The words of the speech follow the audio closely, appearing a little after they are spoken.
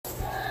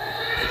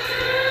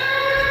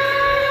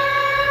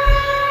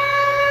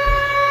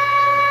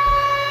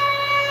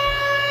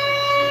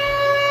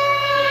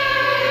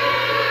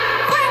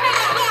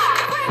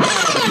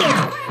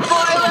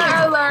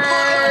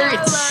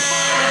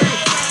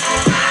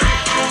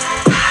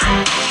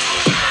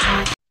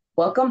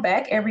Welcome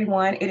back,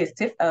 everyone. It is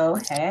Tiff O.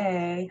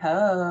 Hey,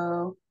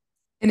 ho.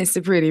 And it's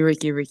the pretty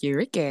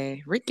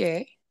Ricky.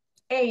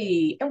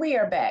 Hey, and we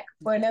are back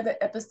for another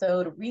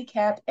episode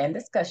recap and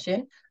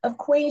discussion of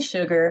Queen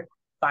Sugar,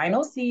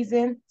 final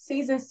season,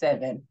 season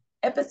 7,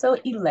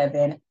 episode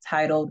 11,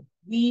 titled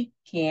We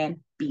Can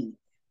Be.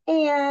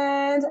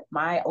 And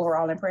my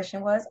overall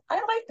impression was I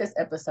liked this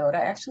episode. I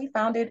actually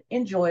found it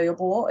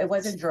enjoyable. It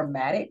wasn't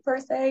dramatic per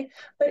se,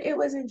 but it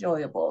was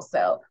enjoyable.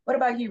 So, what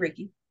about you,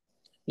 Ricky?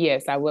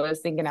 Yes, I was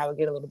thinking I would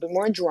get a little bit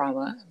more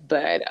drama,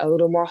 but a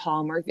little more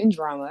Hallmark than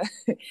drama.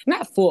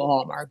 Not full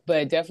Hallmark,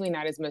 but definitely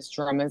not as much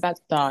drama as I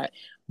thought.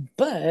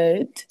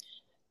 But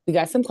we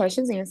got some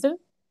questions answered.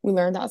 We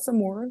learned out some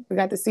more. We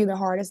got to see the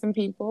heart of some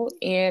people,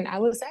 and I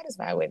was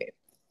satisfied with it.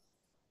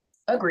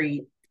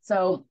 Agreed.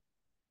 So,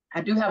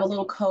 I do have a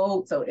little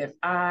code. So, if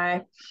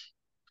I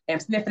am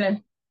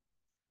sniffling,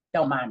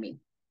 don't mind me.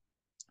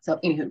 So,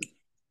 anywho,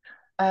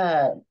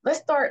 let's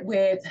start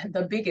with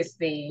the biggest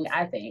thing,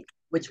 I think,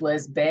 which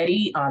was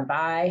Betty on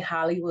Vi,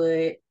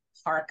 Hollywood,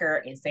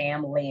 Parker, and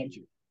Sam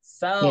Landry.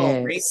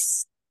 So, Rick,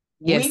 Yes.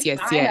 we Yes.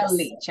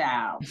 finally,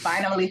 child,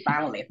 finally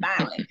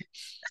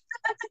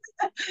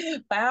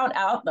found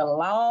out the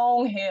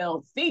long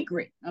held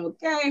secret.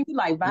 Okay. We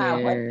like, Vi,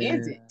 what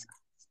is Yeah. it?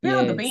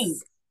 Spill the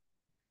beans. Yes.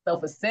 So,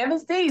 for 7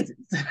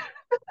 seasons,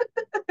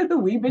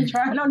 we've been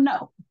trying to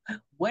know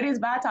what is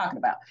Vi talking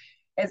about.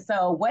 And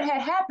so, what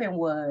had happened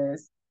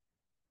was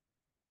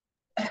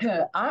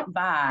Aunt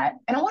Vi,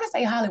 and I want to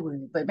say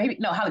Hollywood, but maybe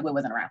no, Hollywood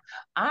wasn't around.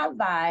 Aunt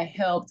Vi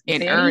helped In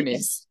Betty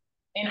earnest.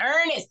 and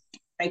Ernest.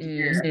 Thank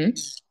you, girl. Mm-hmm.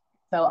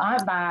 So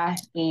Aunt Vi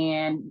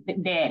and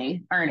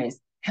Daddy Ernest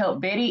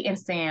helped Betty and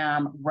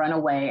Sam run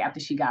away after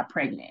she got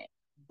pregnant.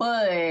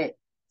 But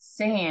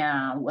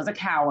Sam was a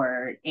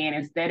coward, and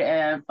instead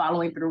of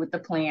following through with the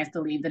plans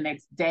to leave the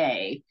next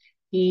day,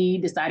 he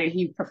decided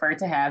he preferred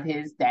to have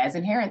his dad's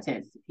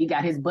inheritance. He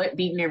got his butt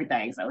beaten and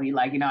everything. So he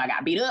like, I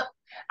got beat up.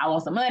 I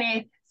want some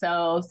money.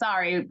 So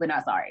sorry, but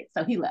not sorry.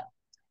 So he left.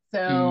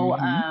 So,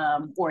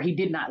 Mm-hmm. or he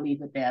did not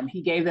leave with them.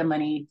 He gave Betty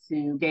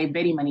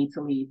money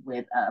to leave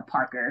with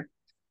Parker,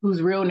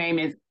 whose real name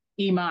is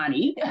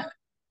Imani.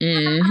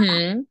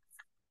 Mm-hmm.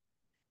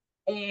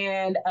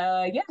 And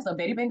yeah, so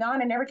Betty been gone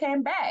and never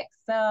came back.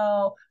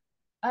 So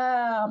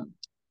um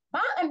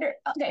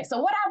okay,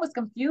 so what I was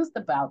confused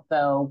about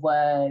though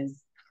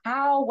was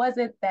how was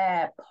it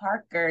that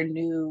Parker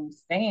knew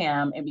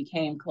Sam and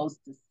became close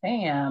to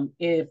Sam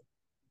if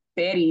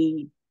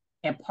Betty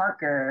and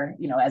Parker,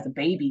 as a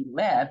baby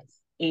left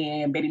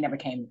and Betty never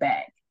came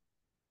back?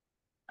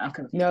 I'm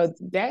No,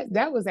 confused.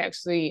 that was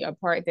actually a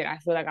part that I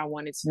feel like I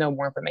wanted to know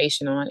more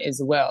information on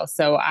as well.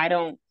 So I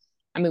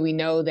mean, we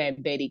know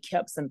that Betty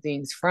kept some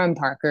things from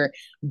Parker,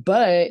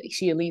 but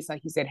she at least,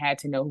 like you said, had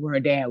to know who her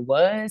dad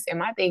was. And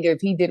my thing, if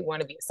he didn't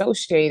want to be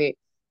associated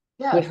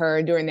with Yeah.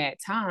 her during that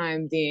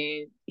time,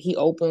 then he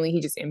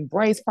just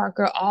embraced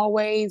Parker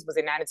always. Was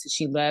it not until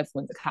she left,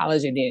 went to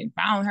college, and then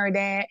found her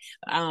dad?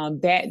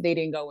 That they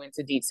didn't go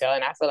into detail,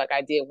 and I feel like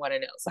I did want to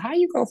know. So how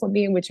you go from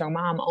being with your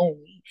mom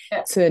only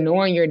Yeah. to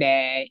knowing your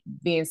dad,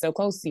 being so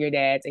close to your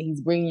dad, and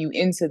he's bringing you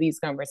into these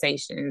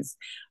conversations,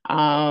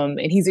 and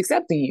he's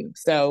accepting you.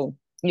 So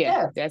yeah,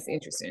 Yeah. that's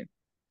interesting.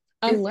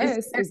 It's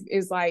Unless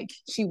it's like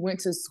she went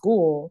to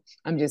school.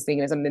 I'm just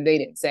thinking of something they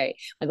didn't say.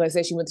 Like let's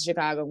say she went to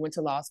Chicago, went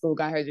to law school,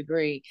 got her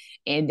degree,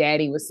 and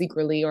daddy was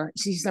secretly, or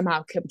she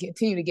somehow kept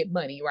continue to get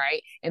money,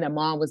 right? And the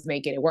mom was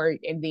making it work.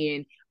 And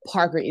then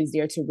Parker is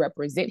there to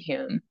represent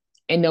him.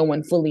 And no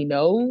one fully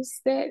knows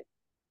that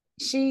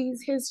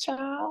she's his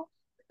child.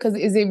 Because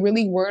is it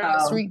really word on the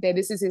um street that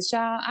this is his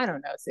child? I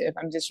don't know, Tiff.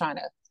 I'm just trying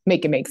to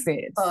make it make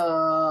sense.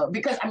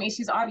 because I mean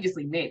she's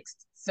obviously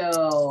mixed.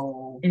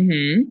 So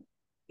Mm-hmm.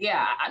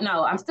 yeah,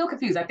 no, I'm still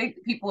confused. I think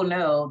people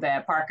know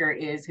that Parker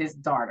is his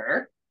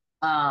daughter.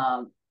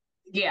 Um,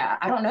 yeah,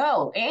 I don't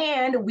know.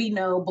 And we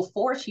know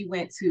before she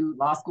went to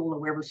law school or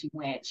wherever she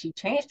went, she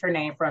changed her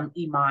name from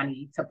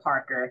Imani to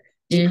Parker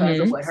because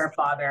of Mm-hmm. what her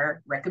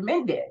father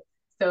recommended.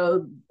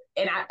 So,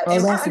 Oh, and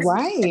my that's understanding,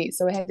 right.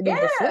 So it had to be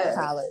before yeah.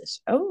 college.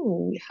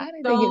 Oh, how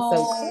did they get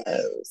so So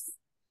close?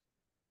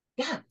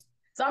 yeah.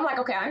 So I'm like,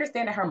 okay, I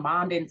understand that her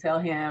mom didn't tell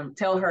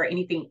her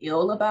anything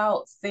ill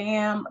about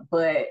Sam,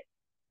 but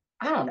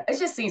I don't know. It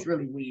just seems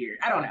really weird.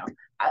 I don't know.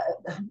 I,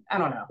 I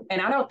don't know.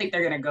 And I don't think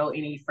they're going to go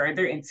any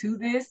further into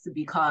this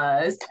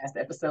because as the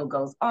episode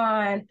goes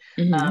on,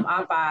 Hmm.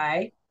 Aunt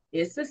Vi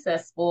is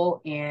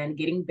successful in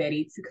getting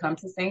Betty to come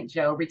to St.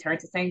 Joe, return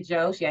to St.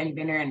 Joe. She hadn't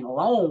been there in a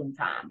long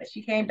time, but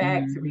she came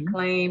back to Hmm.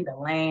 reclaim the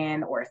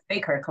land or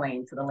stake her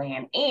claim to the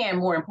land and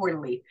more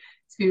importantly,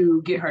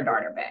 to get her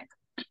daughter back.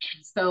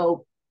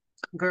 So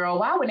girl,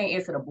 why would they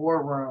enter the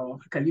boardroom?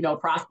 Because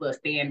Prosper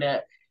stand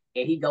up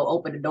and he go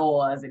open the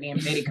doors and then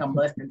Betty come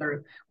busting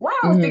through. Why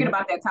I was thinking Hmm.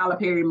 about that Tyler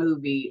Perry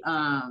movie.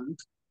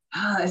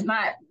 It's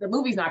not the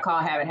movie's not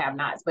called Have and Have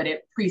Nots, but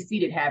it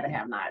preceded Have and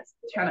Have Nots.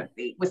 I'm trying to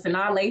think with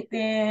Sanaa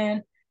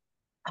Lathan,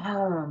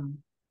 um,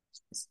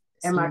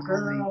 and my Sanaa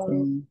girl.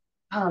 Lathan,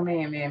 Oh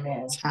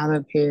man,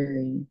 Tyler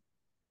Perry.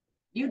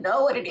 you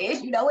know what it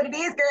is. You know what it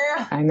is,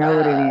 girl. I know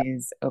what it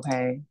is.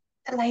 Okay.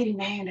 a lady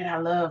name that I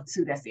love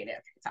too that's in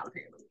it, Tyler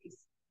Perry movies.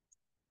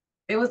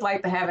 It was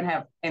like the have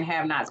and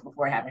have nots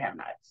before have and have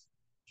nots.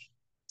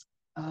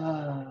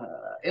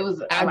 It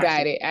was I I'm got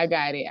actually it. I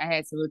got it. I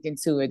had to look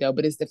into it though,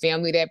 but it's the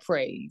family that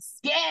prays.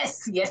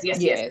 yes, yes,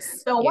 yes, yes.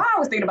 Yes. So Yes. why I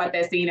was thinking about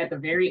that scene at the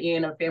very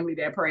end of Family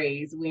That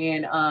Prays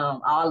when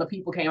all the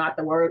people came out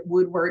the word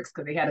woodworks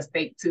because they had a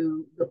stake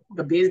to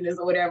the business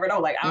or whatever. And I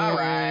was like, all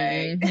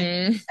right,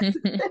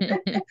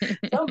 Mm-hmm.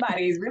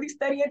 somebody's really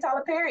studying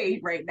Tyler Perry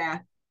right now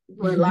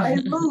with a lot of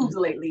his moves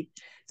lately.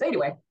 So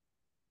anyway,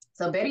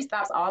 so Betty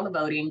stops all the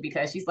voting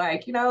because she's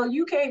like,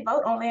 you can't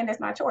vote on land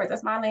that's not yours.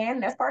 That's my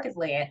land. That's Parker's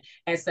land.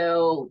 And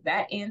so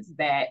that ends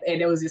that.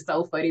 And it was just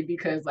so funny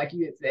because, like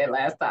you had said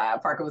last time,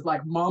 Parker was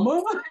like,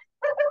 Mama.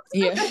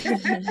 Yeah.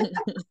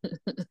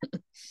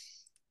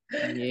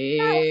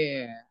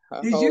 Yeah.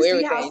 Her Did you whole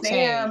see how everything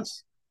Sam?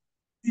 changed.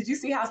 Did you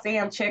see how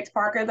Sam checked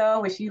Parker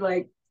though when she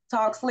like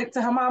talked slick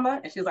to her mama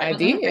and she was like, I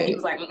mm-mm, and he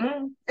was did. like,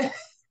 mm-mm.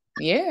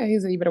 Yeah. He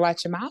said, you better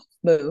watch your mouth,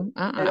 boo.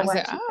 I said, Watch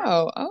it.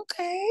 oh,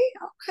 okay.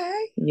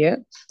 Okay. Yep.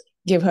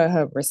 Give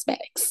her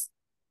respects.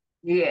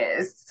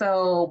 Yes.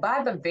 So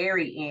by the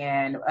very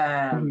end,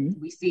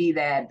 Mm-hmm. we see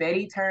that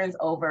Betty turns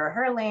over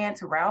her land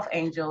to Ralph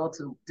Angel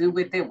to do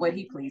with it what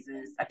he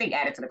pleases. I think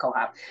added to the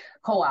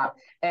co-op.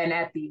 And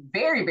at the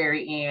very,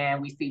 very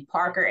end, we see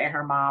Parker and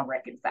her mom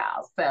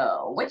reconcile.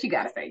 So what you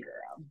gotta say,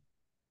 girl?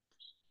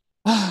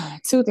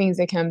 Two things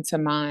that come to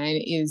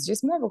mind is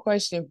just more of a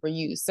question for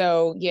you.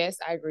 So, yes,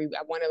 I agree.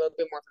 I want a little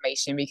bit more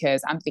information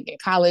because I'm thinking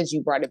college,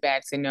 you brought it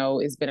back to know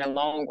it's been a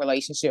long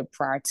relationship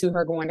prior to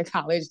her going to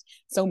college,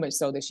 so much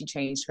so that she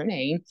changed her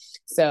name.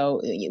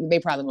 So, they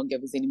probably won't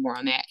give us any more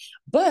on that.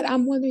 But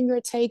I'm wondering your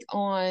take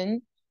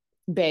on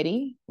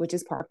Betty, which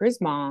is Parker's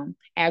mom,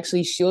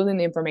 actually shielding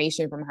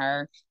information from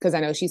her because I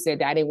know she said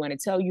that I didn't want to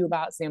tell you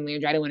about Sam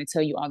Landry. I didn't want to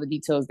tell you all the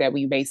details that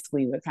we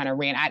basically kind of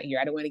ran out of here.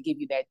 I didn't want to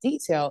give you that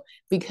detail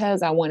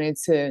because I wanted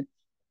to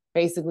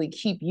basically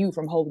keep you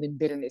from holding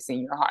bitterness in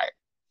your heart.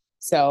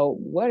 So,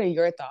 what are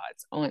your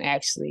thoughts on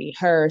actually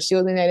her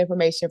shielding that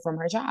information from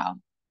her child?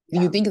 Do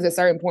you Yeah. think it's a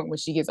certain point when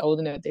she gets old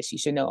enough that she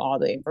should know all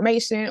the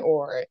information,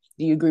 or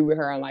do you agree with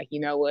her on like,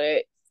 you know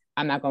what,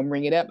 I'm not gonna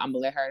bring it up. I'm gonna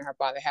let her and her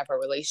father have her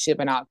relationship,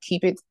 and I'll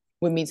keep it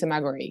with me to my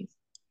grave.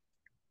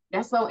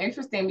 That's so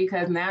interesting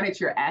because now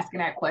that you're asking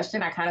that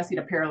question, I kind of see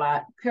the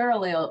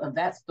parallel of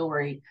that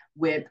story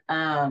with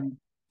Darla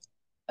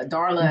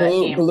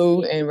and Blue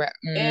Blue. and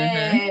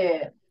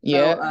Yeah. So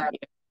yeah,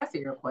 that's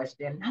your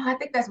question. No, I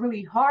think that's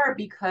really hard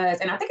because,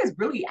 and I think it's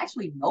really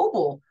actually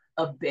noble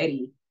of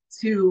Betty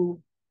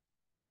to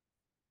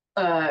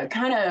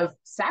kind of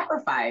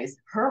sacrifice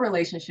her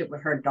relationship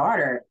with her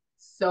daughter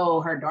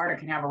so her daughter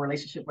can have a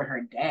relationship with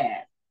her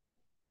dad.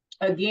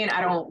 Again,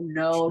 I don't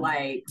know,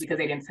 like, because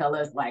they didn't tell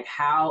us, like,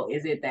 how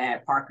is it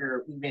that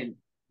Parker even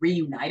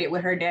reunited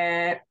with her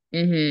dad?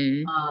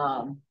 mm-hmm.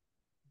 Um,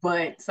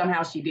 but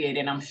somehow she did,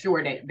 and I'm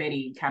sure that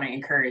Betty kind of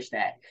encouraged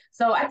that.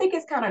 So I think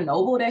it's kind of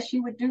noble that she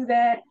would do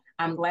that.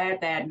 I'm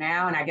glad that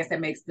now, and I guess that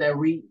makes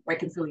the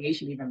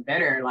reconciliation even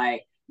better.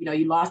 Like,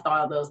 you lost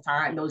all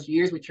those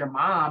years with your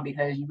mom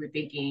because you were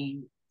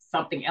thinking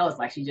something else.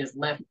 Like she just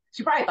left.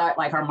 She probably thought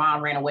like her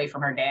mom ran away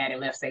from her dad and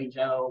left St.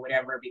 Joe or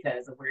whatever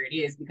because of where it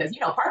is. Because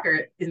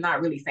Parker is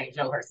not really St.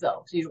 Joe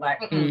herself. She's like,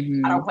 I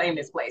Mm-hmm. don't claim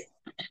this place.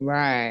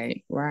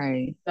 Right,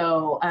 right.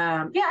 So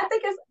yeah, I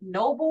think it's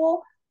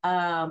noble,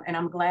 and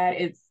I'm glad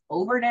it's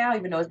over now,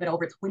 even though it's been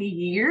over 20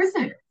 years.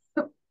 At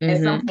some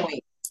Mm-hmm.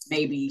 point,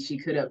 maybe she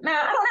could have. Nah,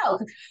 I don't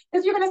know,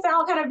 because you're gonna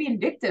sound kind of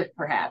vindictive,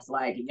 perhaps.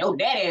 Like your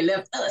daddy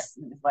left us.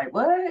 And it's like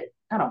what?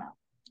 I don't know.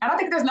 I don't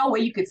think there's no way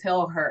you could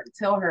tell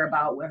her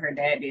about what her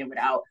dad did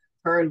without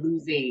her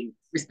losing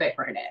respect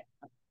for her dad.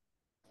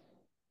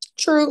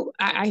 True,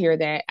 I hear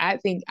that. I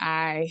think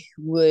I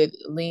would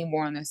lean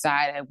more on the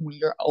side of when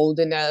you're old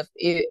enough,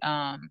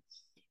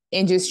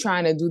 and just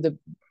trying to do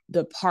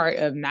the part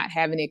of not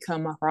having it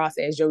come across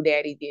as your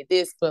daddy did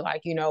this, but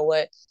like, you know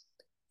what,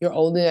 you're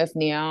old enough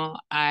now.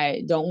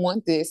 I don't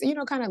want this. And,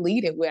 kind of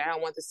lead it with, I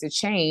don't want this to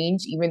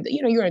change. Even,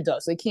 you're an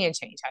adult, so it can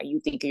change how you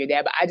think of your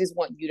dad. But I just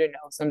want you to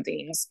know some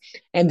things.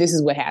 And this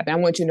is what happened. I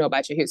want you to know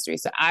about your history.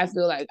 So I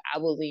feel like I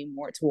will lean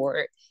more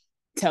toward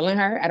telling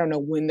her. I don't know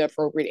when the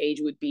appropriate age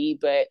would be,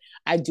 but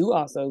I do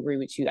also agree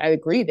with you. I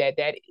agree that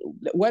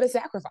what a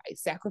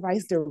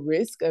sacrifice the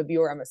risk of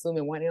your, I'm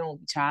assuming, one and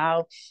only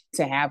child,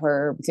 to have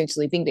her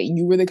potentially think that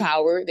you were the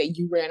coward, that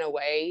you ran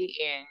away,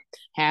 and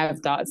have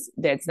thoughts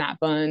that's not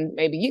fun,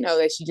 maybe,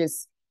 that she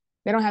just,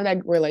 they don't have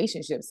that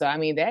relationship. So I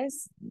mean,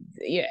 that's,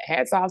 yeah,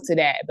 hats off to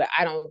that. But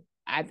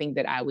I think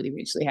that I would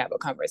eventually have a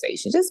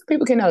conversation just so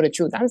people can know the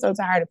truth. I'm so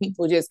tired of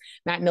people just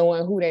not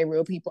knowing who they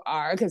real people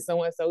are because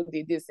so and so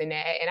did this and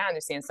that. And I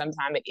understand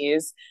sometimes it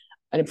is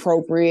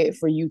inappropriate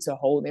for you to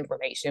hold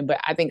information,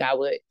 but I think I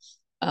would,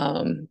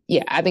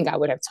 yeah, I think I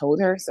would have told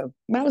her. So,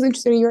 but I was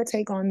interested in your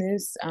take on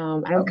this. I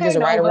don't think Okay, there's a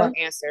right or wrong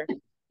Nova. answer.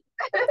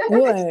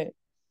 What?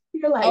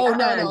 You're like, Oh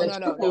no, no, the no,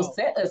 no, truth will no.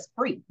 set us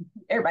free.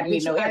 Everybody need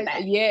to know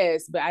everything.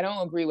 Yes, but I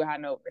don't agree with how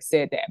Nova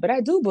said that. But I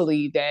do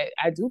believe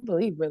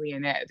really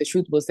in that the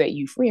truth will set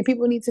you free, and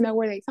people need to know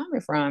where they're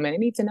coming from, and they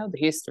need to know the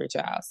history,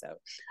 child. So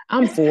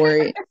I'm for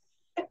it.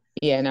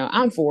 Yeah, no,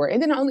 I'm for it.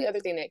 And then the only other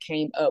thing that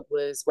came up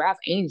was Ralph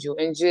Angel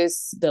and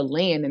just the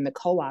land and the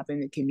co-op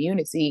and the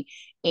community.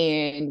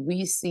 And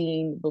we've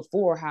seen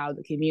before how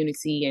the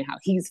community and how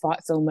he's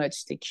fought so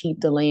much to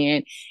keep the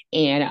land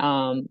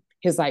and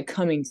his like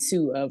coming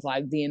to of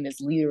like being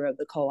this leader of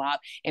the co-op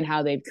and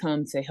how they've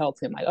come to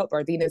help him. Like, oh,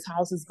 Ardina's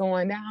house is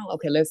going down.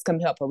 Okay, let's come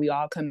help her. We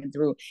all coming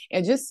through.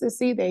 And just to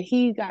see that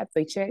he got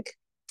the check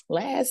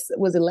last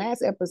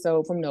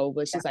episode from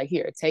Nova. She's like,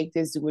 here, take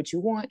this, do what you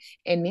want.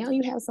 And now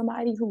you have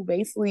somebody who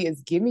basically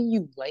is giving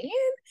you land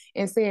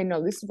and saying,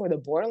 no, this is for the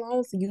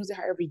borderlands to use it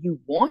however you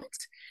want.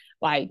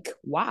 Like,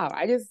 wow,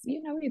 I just, we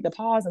need to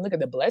pause and look at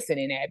the blessing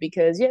in that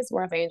because yes,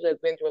 Ralph Angel has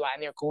been through a lot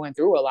and they're going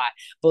through a lot,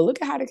 but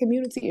look at how the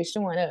community is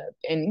showing up.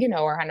 And,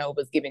 or how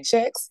Nova's giving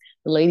checks.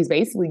 The lady's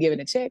basically giving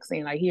a check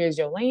saying, like, here's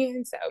your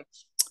land. So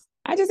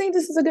I just think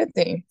this is a good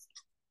thing.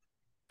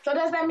 So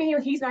does that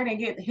mean he's not going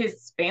to get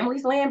his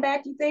family's land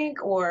back, you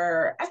think?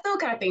 Or I still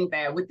kind of think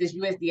that with this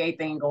USDA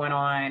thing going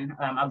on,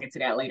 I'll get to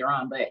that later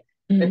on, but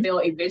that they'll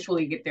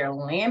eventually get their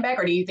land back?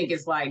 Or do you think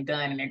it's like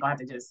done and they're going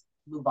to have to just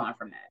move on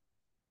from that?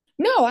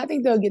 No, I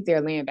think they'll get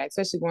their land back,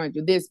 especially going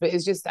through this. But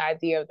it's just the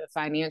idea of the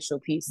financial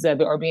pieces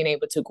of it or being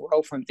able to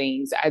grow from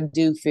things. I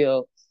do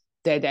feel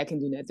that can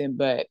do nothing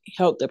but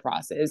help the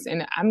process.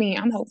 And I mean,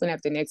 I'm hoping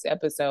after next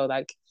episode,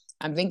 like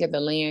I'm thinking the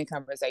land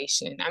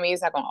conversation. I mean,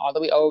 it's not going all the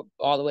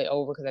way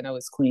over because I know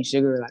it's Queen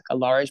Sugar. Like a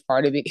large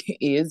part of it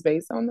is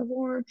based on the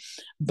farm,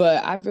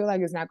 but I feel like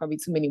it's not going to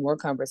be too many more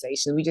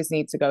conversations. We just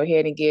need to go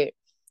ahead and get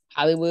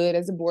Hollywood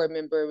as a board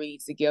member. We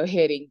need to go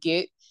ahead and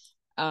get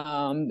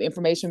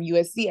information from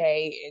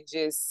USDA and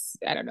just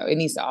I don't know, it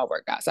needs to all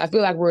work out. So I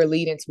feel like we're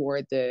leading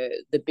toward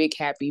the big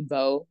happy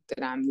bow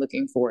that I'm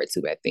looking forward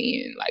to at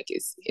the end. Like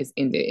it's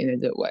ended in a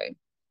good way.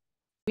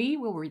 We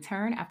will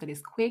return after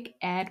this quick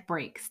ad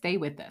break. Stay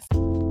with us.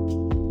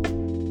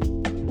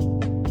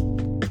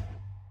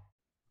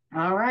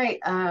 All right.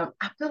 I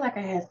feel like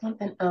I had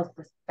something else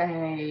to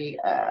say.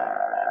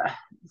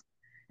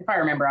 If I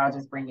remember, I'll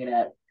just bring it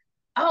up.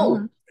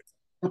 Oh,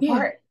 the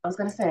part I was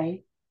going to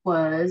say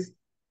was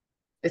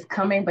it's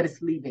coming, but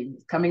it's leaving.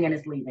 It's coming and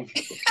it's leaving.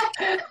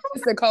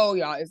 It's the cold,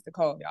 y'all. It's the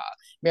cold, y'all.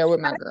 Bear with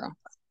my girl.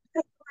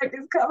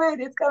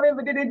 It's coming,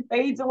 but then it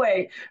fades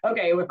away.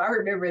 Okay, if I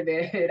remember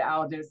that,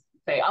 I'll just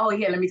say, oh,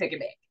 yeah, let me take it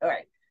back. All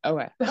right.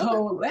 Okay.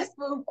 So let's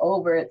move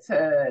over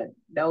to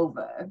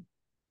Nova.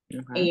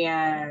 Okay.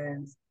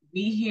 And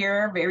we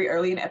hear very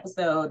early in the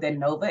episode that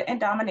Nova and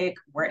Dominic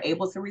were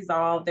able to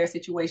resolve their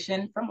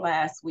situation from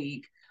last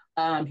week.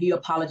 He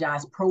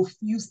apologized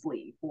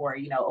profusely for,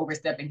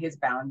 overstepping his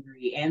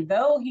boundary. And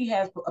though he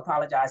has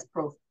apologized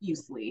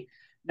profusely,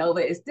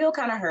 Nova is still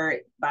kind of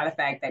hurt by the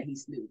fact that he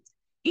snooped,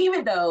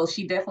 even though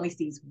she definitely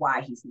sees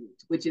why he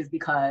snooped, which is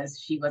because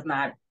she was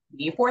not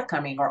being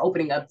forthcoming or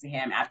opening up to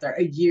him after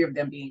a year of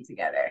them being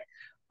together.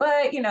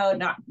 But,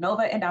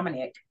 Nova and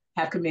Dominic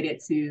have committed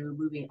to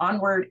moving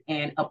onward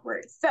and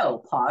upward. So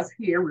pause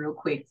here real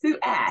quick to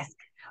ask,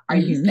 are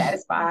you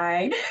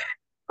satisfied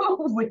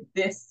with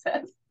this,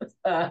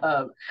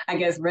 I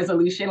guess,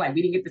 resolution? Like,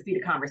 we didn't get to see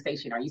the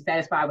conversation. Are you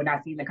satisfied with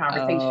not seeing the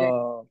conversation?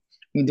 Oh,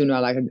 you do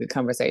not like a good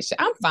conversation.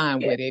 I'm fine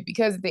with it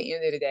because at the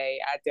end of the day,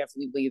 I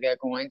definitely believe they're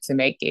going to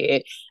make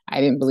it.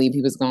 I didn't believe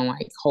he was going to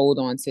like hold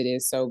on to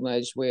this so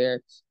much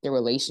where the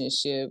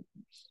relationship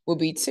will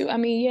be too. I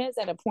mean, yeah, it's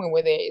at a point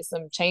where there is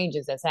some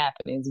changes that's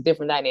happening. It's a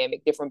different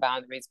dynamic, different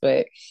boundaries,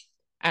 but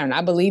I don't know.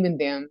 I believe in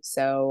them.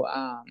 So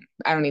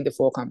I don't need the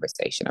full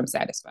conversation. I'm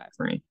satisfied,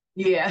 friend.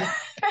 Yeah.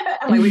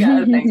 I'm like, we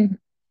got other things.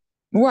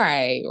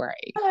 Right.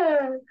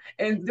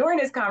 And during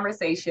this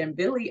conversation,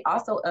 Billy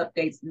also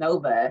updates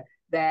Nova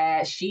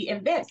that she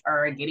and Vince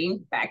are getting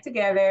back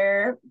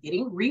together,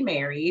 getting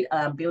remarried.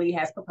 Billy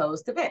has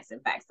proposed to Vince, in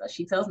fact. So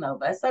she tells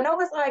Nova. So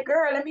Nova's like,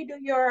 girl, let me do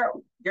your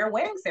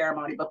wedding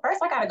ceremony. But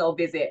first I got to go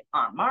visit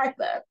Aunt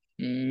Martha.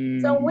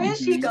 So when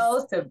she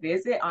goes to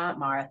visit Aunt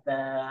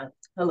Martha,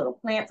 her little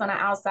plants on the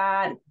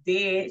outside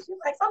dead. She's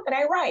like, something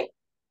ain't right.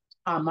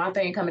 Aunt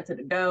Martha ain't coming to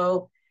the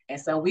door. And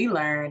so we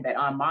learned that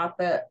Aunt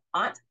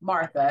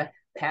Martha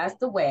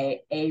passed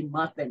away a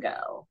month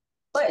ago.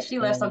 But she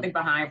left something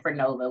behind for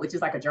Nova, which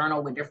is like a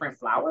journal with different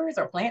flowers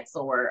or plants,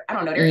 or I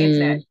don't know, they're into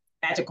that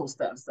magical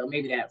stuff. So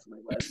maybe that's what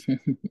it was.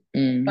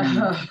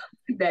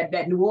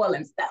 That New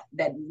Orleans stuff,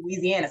 that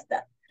Louisiana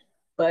stuff.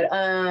 But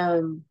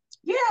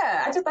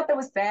yeah, I just thought that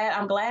was sad.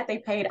 I'm glad they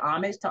paid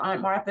homage to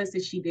Aunt Martha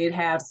since she did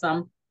have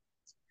some,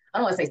 I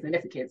don't want to say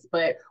significance,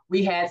 but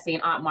we had seen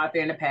Aunt Martha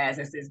in the past.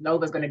 And since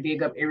Nova's going to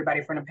dig up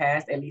everybody from the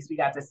past, at least we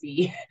got to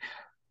see,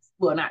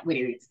 well, we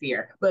didn't get to see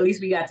her, but at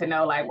least we got to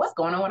know like what's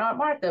going on with Aunt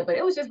Martha. But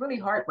it was just really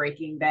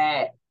heartbreaking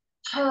that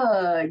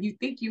you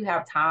think you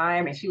have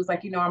time. And she was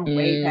like, I'm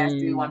way past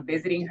due. I'm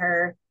visiting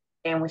her.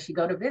 And when she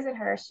go to visit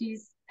her,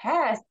 she's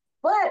passed.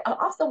 But I'm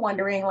also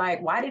wondering,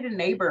 like, why did a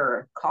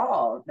neighbor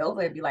call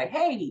Nova and be like,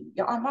 hey,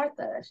 your Aunt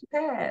Martha, she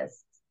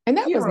passed? And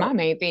that was my funeral.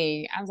 main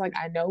thing. I was like,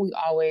 I know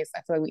I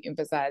feel like we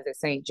emphasize that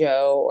St.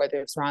 Joe or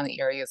the surrounding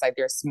areas, like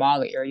there's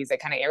smaller areas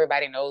that kind of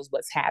everybody knows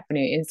what's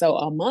happening. And so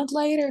a month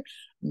later,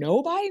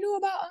 nobody knew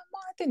about Aunt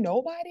Martha.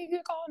 Nobody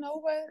could call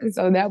Nova. And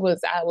so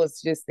I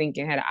was just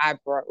thinking, had an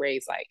eyebrow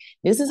raised, like,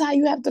 this is how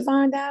you have to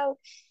find out.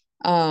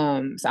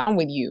 So I'm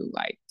with you.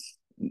 Like,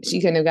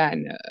 she couldn't have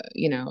gotten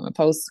a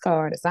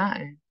postcard or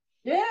something.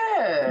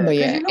 Yeah, But because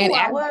yeah, you know and who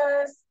I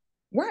was.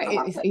 right,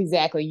 Oh,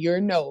 exactly.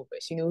 You're no,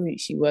 but she knew who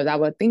she was. I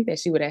would think that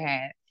she would have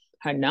had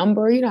her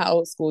number. You know how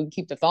old school, you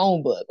keep the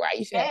phone book, right?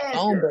 You should have a yes,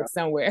 phone book girl.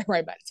 somewhere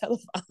right by the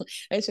telephone.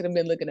 They should have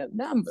been looking up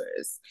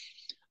numbers.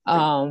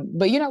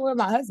 But you know what?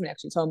 My husband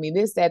actually told me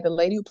this, that the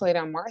lady who played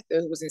on Martha,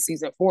 who was in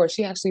season 4,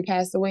 she actually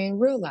passed away in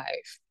real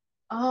life.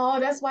 Oh,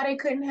 that's why they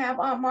couldn't have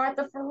Aunt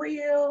Martha for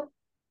real.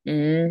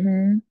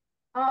 Mm-hmm.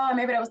 Oh,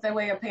 maybe that was their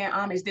way of paying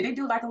homage. Did they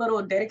do like a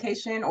little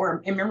dedication or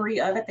in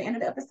memory of at the end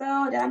of the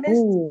episode that I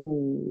missed?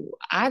 Ooh,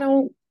 I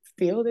don't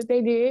feel that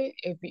they did.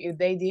 If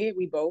they did,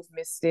 we both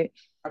missed it.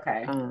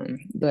 Okay. Um,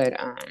 but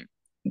um,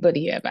 but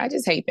yeah, but I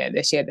just hate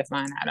that she had to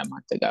find out a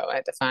month ago. I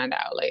had to find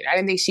out later. I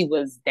didn't think she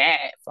was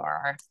that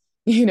far,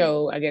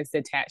 I guess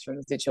detached from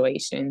the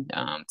situation.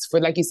 For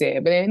like you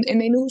said, but and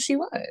they knew who she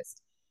was.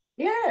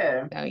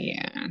 Yeah. So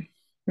yeah.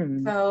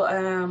 Hmm.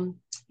 So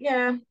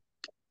yeah,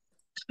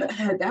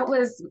 that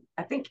was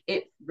I think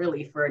it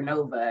really for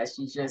Nova.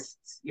 She just,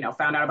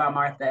 found out about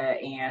Martha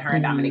and her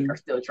and Dominique are Hmm.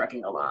 still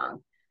trucking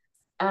along.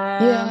 Um,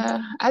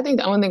 Yeah, I think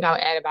the only thing I'll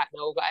add about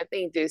Nova, I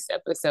think this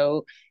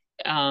episode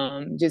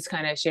just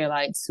kind of shed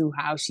light to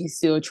how she's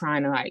still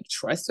trying to like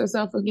trust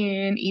herself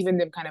again, even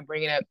them kind of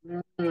bringing up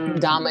mm,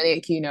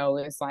 Dominic,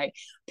 it's like,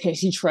 can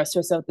she trust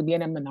herself to be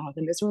in a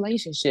monogamous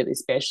relationship,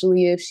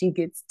 especially if she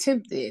gets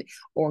tempted?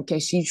 Or can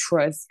she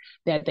trust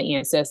that the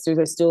ancestors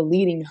are still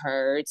leading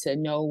her to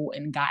know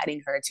and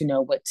guiding her to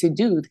know what to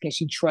do? Can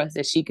she trust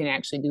that she can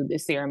actually do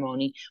this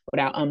ceremony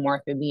without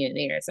Martha being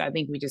there? So I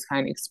think we just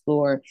kind of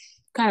explore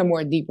kind of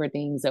more deeper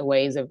things or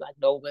ways of like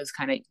Nova's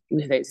kind of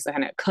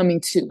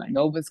coming to, like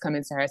Nova's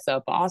coming to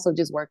herself, but also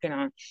just working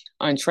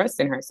on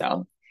trusting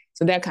herself.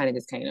 So that kind of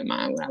just came to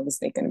mind when I was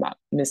thinking about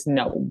Miss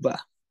Nova.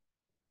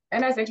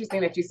 and that's interesting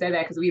that you said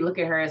that because we look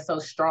at her as so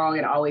strong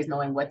and always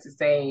knowing what to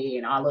say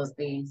and all those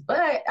things.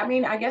 But I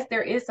mean, I guess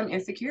there is some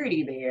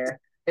insecurity there,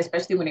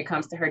 especially when it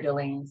comes to her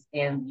dealings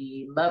in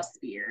the love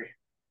sphere,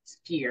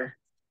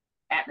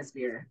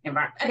 atmosphere,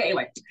 environment. Okay,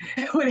 anyway,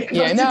 when it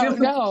Yeah, comes to no, dealing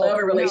with love no, and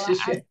no,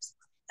 relationships.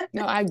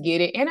 no, I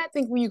get it. And I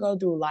think when you go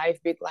through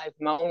big life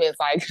moments,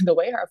 like the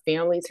way her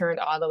family turned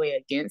all the way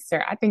against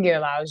her, I think it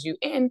allows you,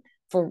 and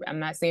I'm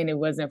not saying it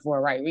wasn't for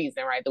a right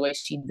reason, right? The way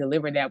she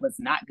delivered that was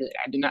not good.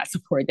 I do not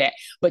support that.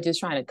 But just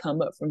trying to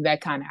come up from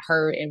that kind of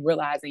hurt and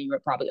realizing you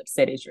were probably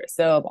upset at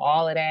yourself,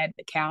 all of that,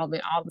 the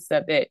Calvin, all the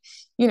stuff that,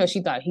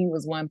 she thought he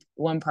was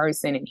one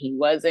person and he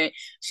wasn't.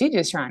 She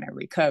just trying to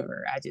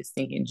recover, I just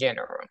think in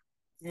general.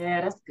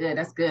 Yeah, that's good.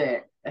 That's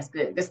good. That's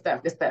good. Good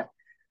stuff. Good stuff.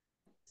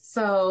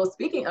 So,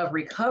 speaking of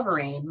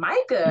recovering,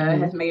 Micah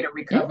Mm-hmm. has made a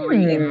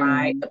recovery, in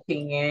my Mm-hmm.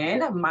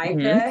 opinion. Micah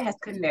Mm-hmm. has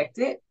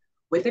connected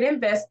with an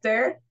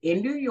investor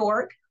in New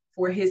York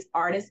for his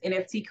artist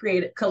NFT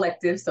creative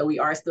collective. So, we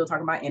are still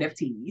talking about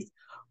NFTs.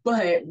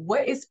 But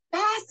what is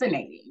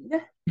fascinating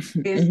is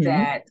Mm-hmm.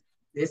 that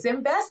this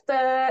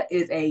investor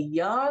is a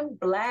young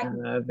I Black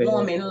love it.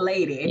 woman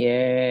lady,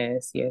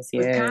 Yes, yes,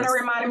 was kind of yes.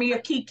 reminding me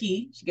of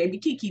Kiki. She gave me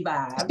Kiki She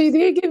vibes.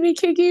 did give me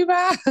Kiki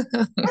vibes.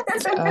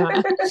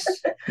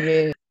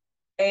 Yeah.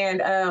 And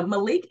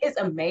Malik is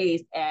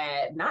amazed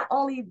at not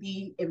only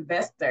the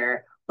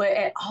investor, but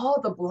at all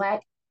the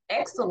Black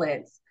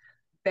excellence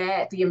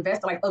that the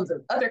investor, like of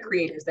the other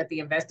creators that the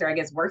investor, I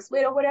guess, works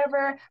with or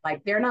whatever.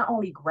 Like they're not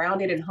only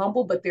grounded and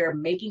humble, but they're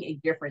making a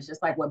difference,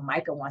 just like what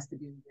Micah wants to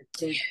do with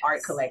his art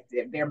Yes.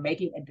 collective. They're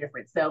making a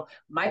difference. So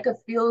Micah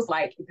feels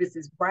like this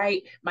is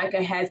right.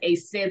 Micah has a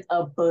sense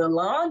of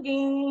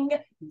belonging.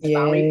 He's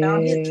finally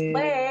found his Yes.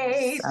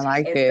 place. I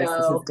like And this. This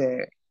is so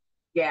good.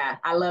 yeah,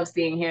 I love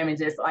seeing him and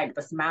just like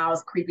the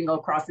smiles creeping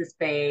across his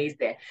face.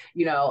 That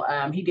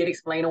he did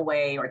explain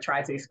away or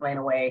tried to explain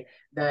away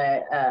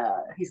the.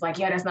 He's like,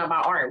 yeah, that's not my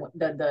art.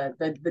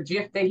 The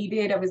gif that he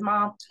did of his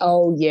mom.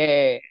 Oh,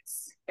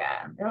 yes.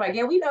 Yeah, they're like,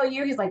 yeah, we know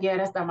you. He's like, yeah,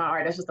 that's not my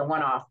art. That's just a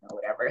one off or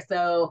whatever.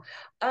 So,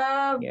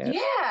 Yep.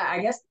 yeah, I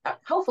guess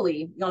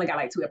hopefully we only got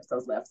like 2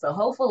 episodes left. So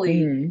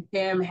hopefully Hmm.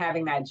 him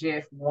having that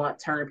GIF won't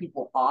turn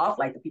people off,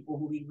 like the people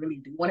who we really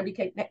do want to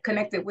be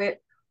connected with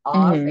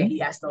off, and Hmm. he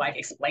has to like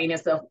explain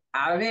himself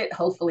out of it.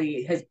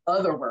 Hopefully his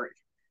other work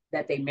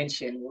that they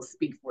mentioned will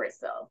speak for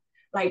itself.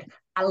 Like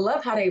I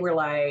love how they were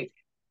like,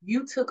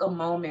 you took a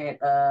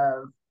moment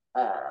of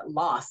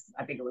loss.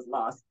 I think it was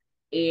loss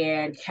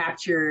and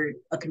captured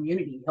a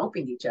community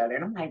helping each other.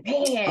 And I'm like,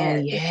 Oh, man, I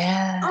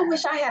yeah.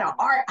 wish I had an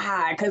art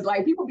eye because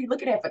like people be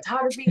looking at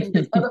photography and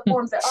just other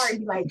forms of art and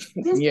be like,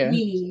 this Yeah.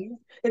 means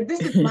that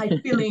this is my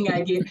feeling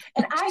I get.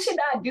 And I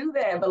cannot do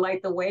that. But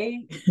like the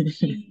way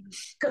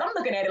because I'm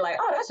looking at it like,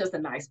 oh, that's just a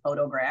nice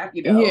photograph.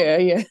 Yeah,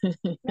 yeah.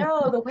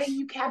 No, the way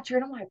you capture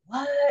it, I'm like,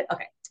 what?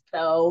 Okay.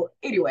 So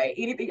anyway,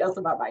 anything else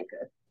about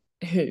Micah?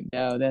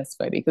 No, that's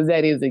funny because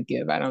that is a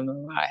gift. I don't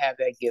know if I have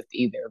that gift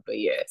either, but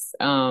yes.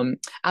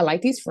 I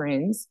like these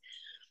friends.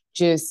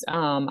 Just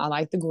I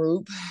like the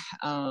group.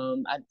 Her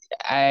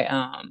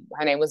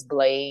name was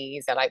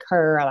Blaze. I like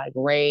her. I like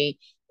Ray,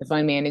 the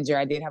fund manager.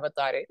 I did have a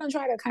thought of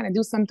try to kind of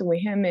do something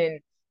with him and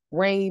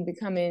Ray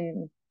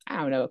becoming, I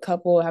don't know, a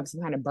couple, have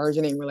some kind of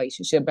burgeoning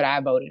relationship, but I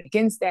voted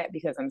against that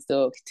because I'm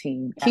still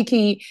team Yeah.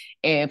 Kiki.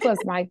 And plus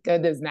Micah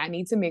does not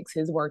need to mix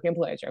his work and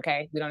pleasure.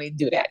 Okay. We don't need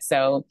to do Yeah. that.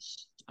 So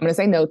I'm gonna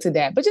say no to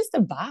that. But just the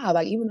vibe,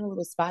 like even the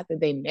little spot that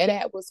they met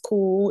at was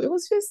cool. It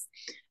was just,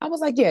 I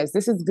was like, yes,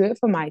 this is good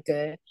for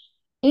Micah.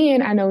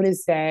 And I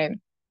noticed that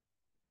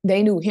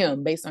they knew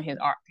him based on his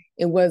art.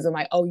 It wasn't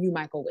like, oh, you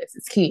Michael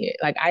West's kid.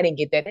 Like I didn't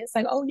get that. It's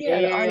like, oh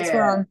yeah, the artist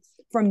Yeah.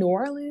 from New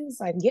Orleans.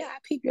 Like, yeah, I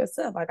peep your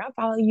stuff. Like I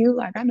follow you.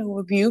 Like I know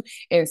of you.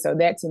 And so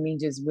that to me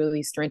just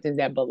really strengthens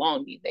that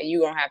belonging. That you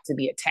don't have to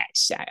be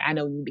attached. I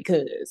know you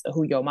because of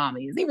who your mama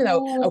is. Even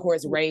though, of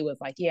course, Ray was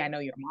like, yeah, I know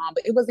your mom,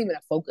 but it wasn't even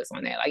a focus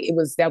on that. Like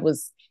that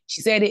was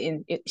she said it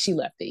and she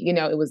left it.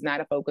 It was not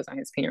a focus on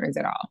his parents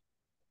at all.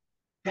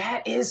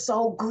 That is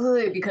so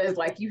good because,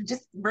 like, you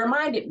just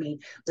reminded me.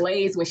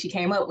 Blaze, when she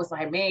came up, was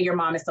like, "Man, your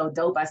mom is so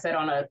dope." I said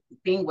on a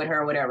thing with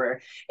her, or whatever,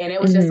 and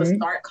it was just a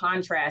stark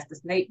contrast, the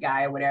snake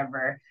guy, or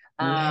whatever.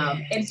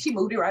 And she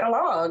moved it right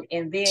along.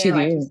 And She then,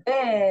 like you did.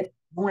 said,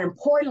 more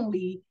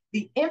importantly,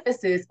 the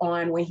emphasis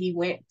on when he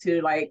went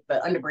to like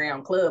the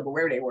underground club or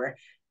wherever they were.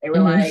 They were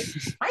like,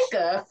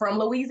 Micah from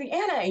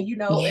Louisiana. And,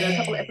 in a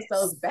couple of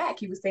episodes Yes. back,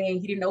 he was saying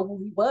he didn't know who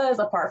he was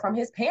apart from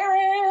his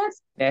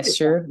parents. That's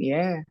true.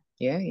 Yeah.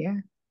 Yeah. Yeah.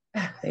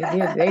 They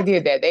did. They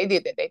did that. They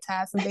did that. They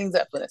tied some things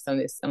up for us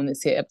on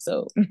this hit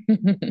episode.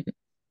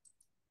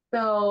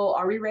 So,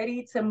 are we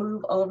ready to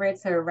move over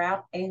to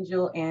Ralph,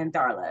 Angel, and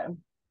Darla?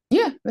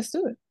 Yeah, let's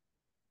do it.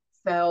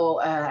 So,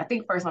 I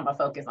think first I'm gonna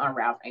focus on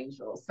Ralph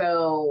Angel.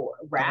 So,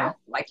 Okay. Ralph,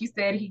 like you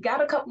said, he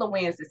got a couple of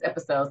wins this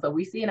episode, so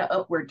we see an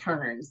upward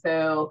turn.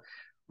 So,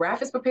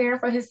 Ralph is preparing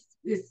for his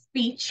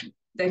speech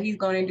that he's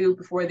going to do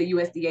before the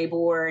USDA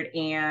board,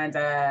 and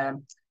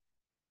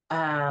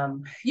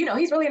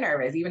he's really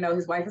nervous, even though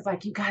his wife is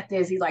like, "You got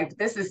this." He's like,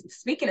 "This is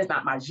speaking is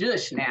not my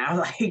zhush now.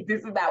 Like,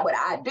 this is not what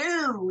I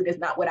do. It's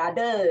not what I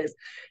does."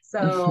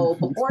 So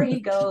before he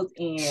goes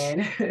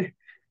in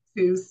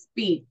to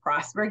speak,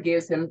 Prosper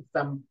gives him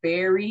some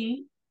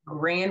very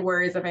grand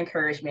words of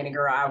encouragement. And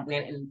girl, I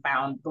went and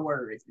found the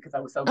words because I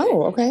was so good at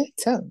Oh, this. okay.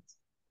 Tell.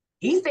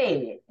 He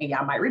said, and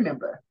y'all might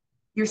remember,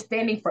 "You're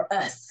standing for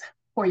us,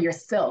 for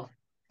yourself,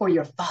 for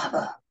your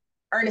father."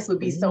 Ernest would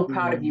be so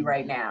proud of you Ooh.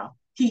 right now.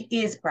 He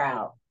is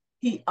proud.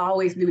 He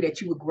always knew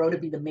that you would grow to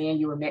be the man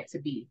you were meant to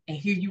be. And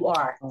here you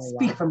are. Oh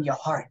Speak wow. from your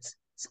heart.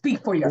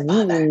 Speak for your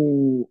father.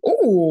 Ooh.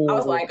 I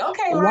was Ooh. like,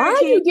 okay, Why Lion are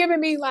King. you giving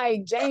me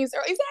like James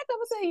Earl? Exactly.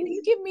 I'm saying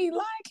you give me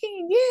Lion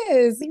King.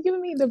 Yes, you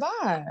giving me the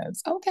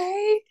vibes.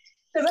 Okay.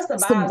 Because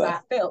that's the Some, vibes I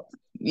felt.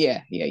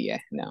 yeah. Yeah. Yeah.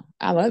 No,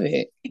 I love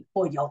it. Speak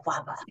for your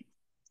father.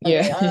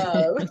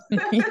 Yeah.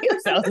 Okay. You're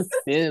so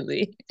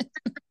silly.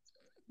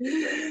 Oh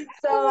my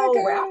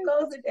So Ralph god.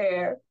 goes in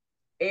there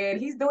and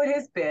he's doing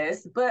his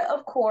best. But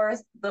of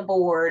course, the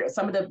board,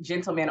 some of the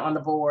gentlemen on the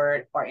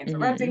board are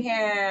interrupting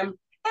Mm-hmm. him.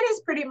 And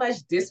he's pretty much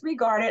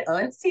disregarded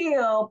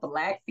until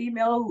Black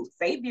female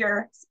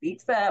savior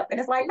speaks up. And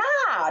it's like,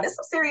 nah, there's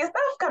some serious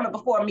stuff coming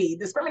before me.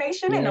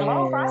 Discrimination in the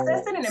loan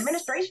processing and Yes.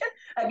 administration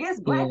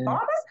against Black Yeah.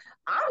 farmers.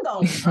 I'm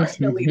going to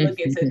personally look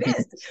into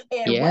this.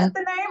 And Yeah. what's the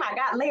name? I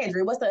got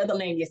Landry. What's the other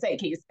name you say?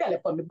 Can you spell it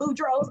for me?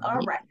 Boudreaux? All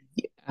right.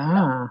 So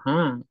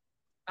Uh-huh.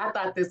 I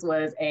thought this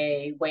was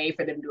a way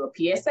for them to do a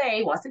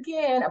PSA once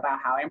again about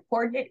how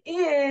important it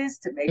is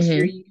to make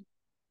sure Hmm. you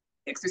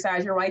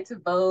exercise your right to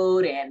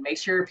vote and make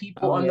sure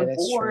people Oh on yeah, the that's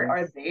board true.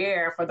 are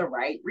there for the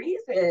right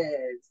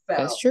reasons.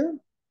 That's So true.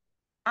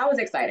 I was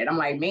excited. I'm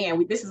like,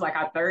 man, this is like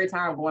our third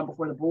time going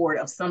before the board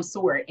of some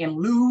sort and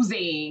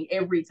losing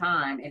every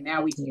time. And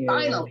now we Yeah.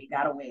 finally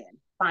got to win.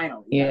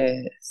 Finally got to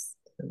win. Yes.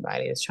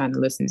 Somebody is trying to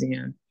listen to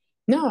him.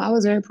 No, I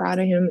was very proud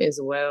of him as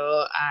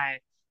well. I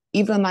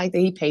even like that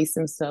he paced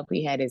himself.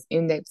 He had his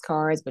index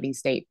cards, but he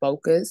stayed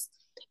focused.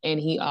 And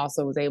he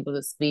also was able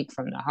to speak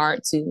from the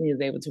heart too. He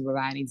was able to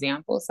provide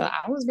examples. So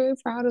I was very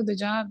proud of the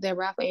job that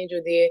Ralph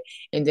Angel did,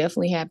 and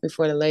definitely happy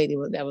for the lady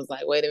that was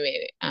like, wait a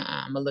minute,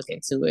 I'm gonna look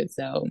into it.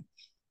 So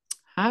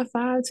high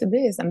five to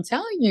this. I'm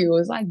telling you,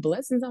 it's like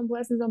blessings on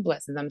blessings on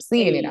blessings. I'm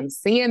seeing it. Hey, I'm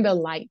seeing the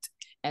light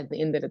at the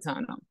end of the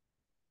tunnel.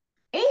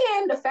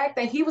 and the fact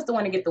that he was the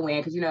one to get the win,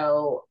 because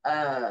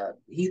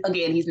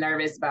he's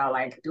nervous about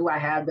like, do I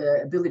have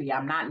the ability?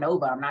 I'm not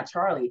Nova. I'm not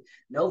Charlie.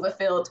 Nova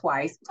failed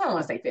twice. I don't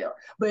want to say failed,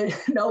 but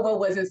Nova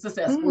wasn't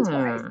successful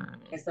twice,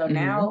 and so Mm-hmm.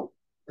 now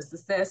the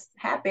success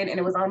happened, and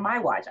it was on my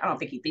watch. I don't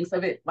think he thinks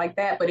of it like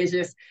that, but it's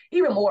just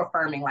even more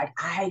affirming. Like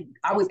I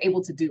was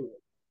able to do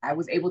it. I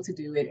was able to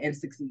do it and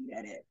succeed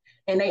at it.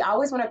 And they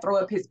always want to throw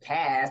up his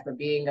past of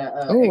being a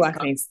Oh, ex.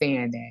 I can't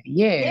stand that.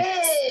 Yes.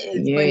 Yes,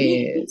 but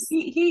Yes.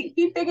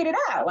 he figured it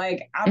out.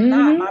 Like, I'm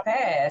not Mm-hmm. my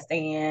past,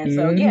 and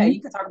so yeah, Mm-hmm.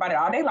 you can talk about it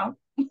all day long.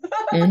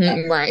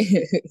 Mm-hmm. Right.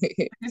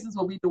 This is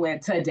what we doing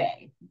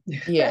today.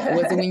 Yeah.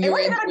 Was it when And you were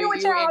what you gonna do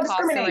with y'all discriminating?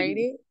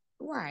 incarcerated?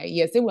 Right.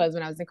 Yes, it was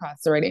when I was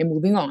incarcerated, and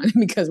moving on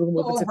because we're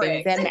moving to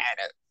things Correct. that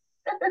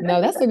matter. No,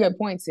 that's a good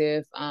point,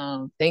 Tiff.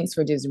 Thanks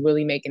for just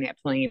really making that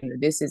plain.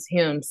 This is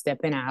him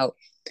stepping out.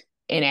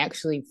 And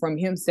actually, from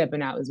him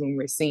stepping out is when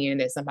we're seeing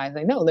that somebody's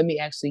like, no, let me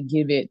actually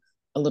give it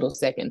a little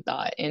second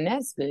thought. And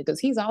that's good because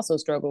he's also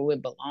struggled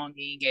with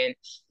belonging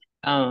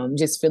and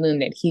just feeling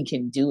that he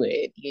can do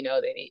it,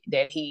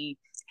 that he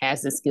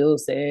has the skill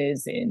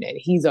sets and that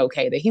he's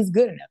okay, that he's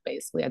good enough,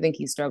 basically. I think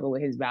he struggled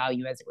with his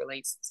value as it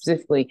relates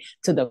specifically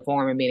to the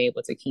farm and being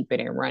able to keep it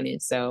and running.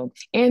 So,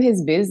 and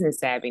his business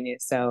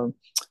savviness. So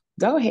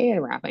go ahead,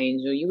 Ralph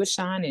Angel. You were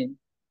shining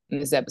in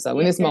this episode.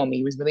 In this moment,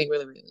 he was really,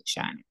 really, really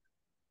shining.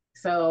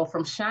 So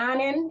from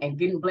shining and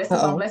getting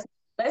blessings Uh-oh. on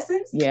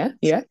blessings, yeah,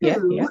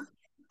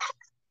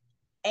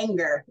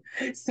 anger.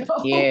 So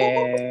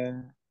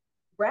yeah.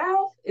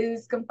 Ralph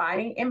is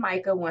confiding in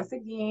Micah once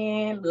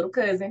again, little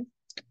cousin.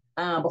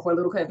 Before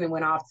little cousin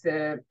went off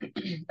to,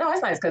 no,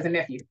 it's not his cousin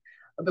nephew.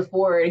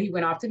 Before he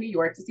went off to New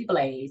York to see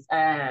Blaze,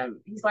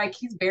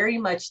 he's very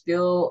much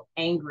still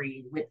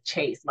angry with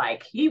Chase.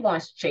 Like he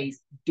wants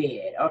Chase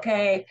dead,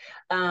 okay?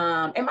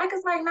 And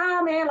Micah's like,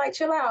 nah, man, like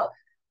chill out.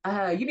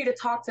 You need to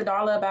talk to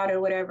Darla about it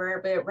or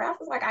whatever. But Ralph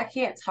was like, I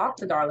can't talk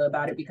to Darla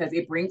about it because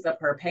it brings up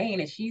her pain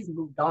and she's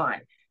moved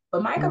on.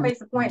 But Micah makes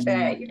the point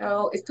that,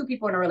 it's two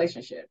people in a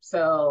relationship.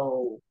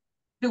 So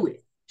do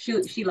it.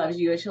 She loves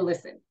you and she'll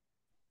listen.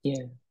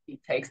 Yeah. He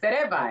takes that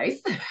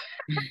advice,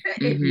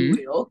 if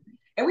you will.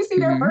 And we see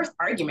their first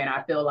argument,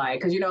 I feel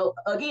like, because,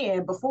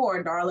 again,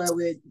 before Darla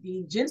would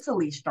be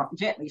gently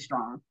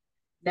strong.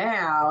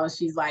 Now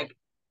she's like,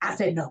 I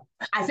said no.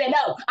 I said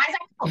no. I said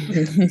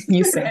no.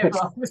 You said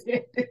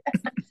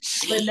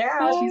But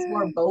now she's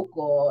more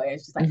vocal and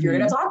she's like, you're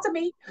going to talk to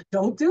me.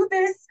 Don't do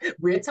this.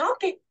 We're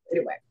talking.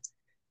 Anyway.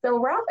 So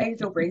Ralph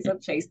Angel brings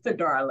up Chase to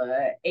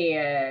Darla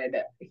and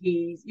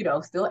he's,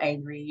 still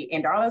angry.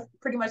 And Darla's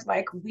pretty much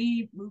like,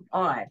 we moved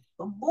on.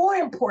 But more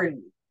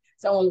importantly,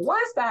 so on one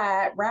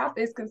side, Ralph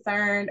is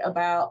concerned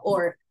about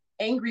or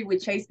angry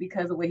with Chase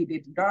because of what he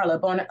did to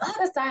Darla. But on the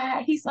other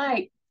side, he's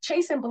like,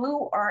 Chase and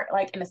Blue are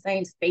like in the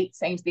same state,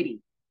 same city.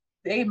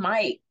 They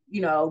might,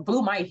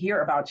 Blue might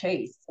hear about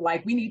Chase.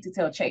 Like, we need to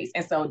tell Chase.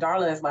 And so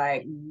Darla is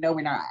like, no,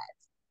 we're not.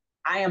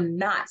 I am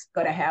not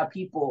going to have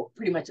people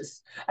I'm not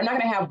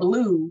going to have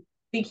Blue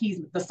think he's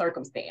the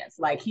circumstance.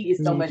 Like he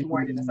is so much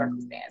more than the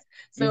circumstance.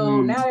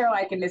 So now they're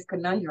like in this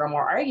conundrum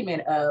or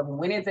argument of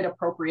when is it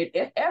appropriate,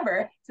 if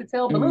ever, to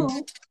tell Blue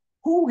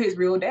who his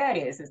real dad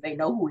is, since they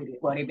know who it is.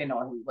 Well, they've been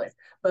knowing who he was,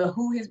 but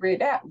who his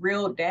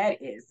real dad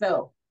is.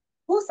 So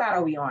whose side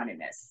are we on in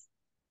this?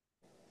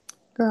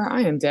 Girl,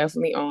 I am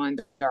definitely on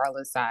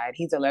Darla's side.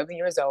 He's 11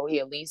 years old. He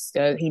at least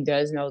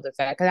does know the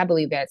fact, because I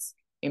believe that's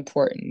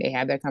important. They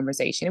have that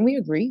conversation, and we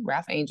agree.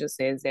 Ralph Angel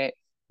says that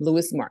Blue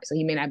is smart, so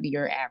he may not be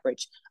your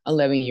average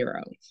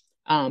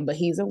 11-year-old. But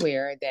he's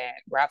aware that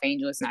Ralph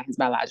Angel is not his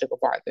biological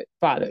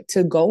father.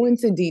 To go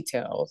into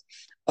details,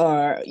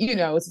 or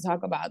to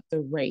talk about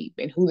the rape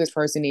and who this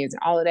person is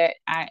and all of that,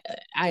 I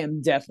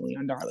am definitely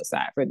on Darla's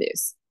side for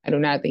this. I do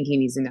not think he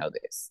needs to know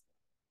this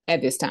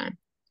at this time.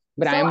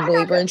 But I am a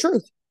believer in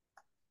truth.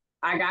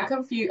 I got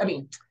confused. I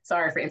mean,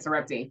 sorry for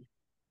interrupting.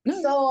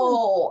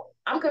 So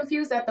I'm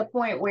confused at the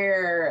point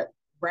where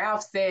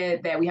Ralph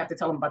said that we have to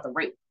tell him about the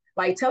rape.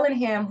 Like telling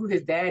him who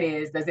his dad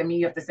is, does it mean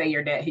you have to say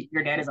your dad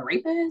is a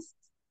rapist?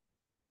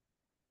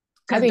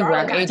 I think Darla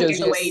Ralph kind of took it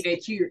just the way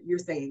that you're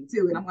saying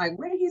too. And I'm like,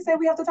 where did he say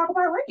we have to talk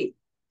about rape?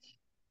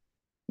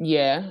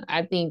 Yeah,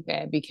 I think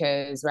that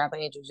because Ralph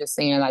Angel just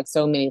saying like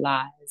so many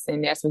lies,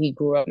 and that's when he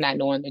grew up not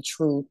knowing the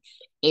truth.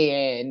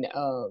 And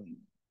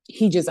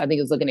he just, I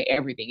think, is looking at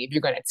everything. If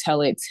you're going to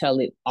tell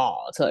it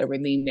all. Tell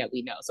everything that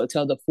we know. So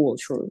tell the full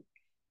truth.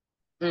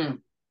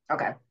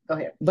 Okay, go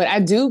ahead. But I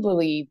do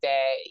believe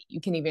that you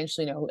can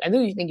eventually know. I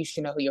do think you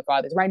should know who your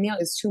father is. Right now,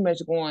 it's too much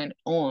going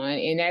on.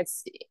 And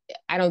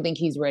I don't think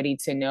he's ready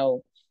to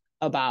know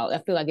about. I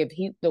feel like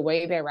the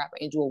way that Ralph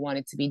Angel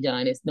wanted to be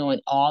done is knowing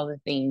all the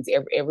things,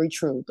 every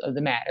truth of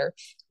the matter,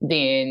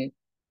 then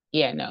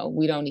yeah, no,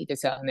 we don't need to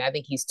tell him that. I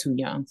think he's too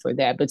young for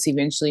that. But to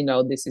eventually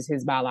know this is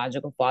his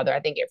biological father,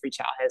 I think every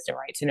child has the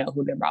right to know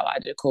who their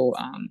biological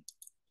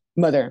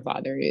mother and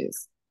father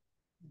is.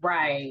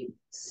 Right.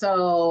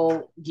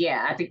 So,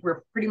 yeah, I think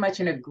we're pretty much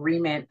in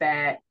agreement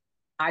that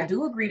I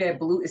do agree that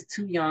Blue is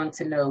too young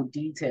to know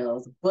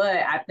details, but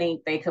I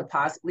think they could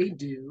possibly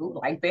do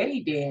like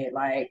Betty did,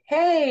 like,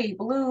 hey,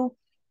 Blue,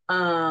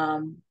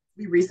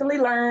 we recently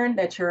learned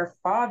that your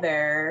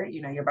father,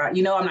 I'm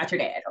not your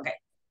dad. Okay.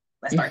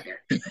 Let's start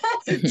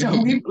there.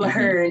 So we've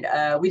learned,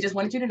 we just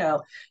wanted you to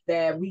know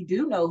that we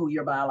do know who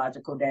your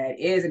biological dad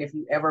is. And if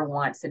you ever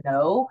want to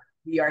know,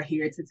 we are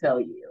here to tell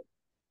you.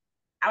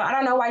 I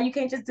don't know why you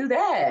can't just do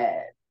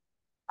that.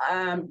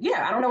 I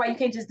don't know why you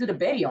can't just do the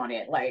Betty on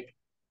it. Like,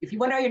 if you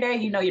want to know your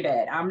dad, you know your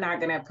dad. I'm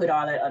not going to put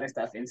all that other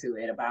stuff into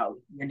it about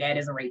your dad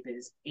is a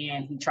rapist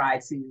and he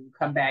tried to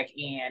come back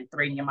and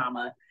threaten your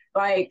mama.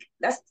 Like,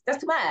 that's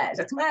too much.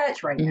 That's too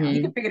much right now.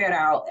 You can figure that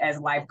out as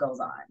life goes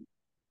on.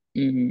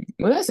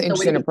 Well, that's an So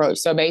interesting approach.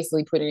 So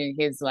basically put it in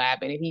his lap.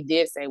 And if he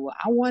did say, well,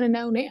 I want to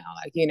know now,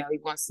 like, you know, he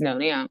wants to know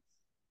now.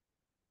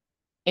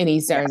 And he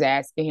yeah. starts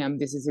asking him,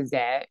 this is his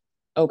dad.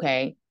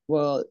 Okay,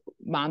 well,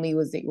 mommy,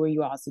 were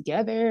you all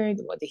together?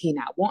 What, did he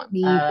not want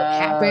me? What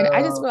happened?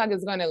 I just Oh, feel like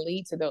it's going to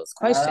lead to those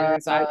questions.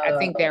 And so I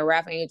think that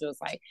Ralph Angel is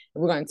like,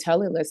 if we're going to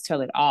tell it, let's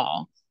tell it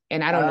all.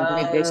 And I don't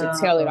agree that they should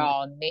tell it oh,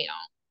 all now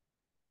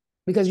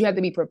because you have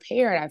to be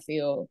prepared, I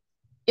feel,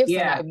 if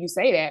yeah, if you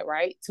say that,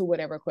 right, to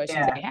whatever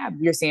questions yeah, they have,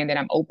 you're saying that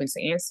I'm open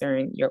to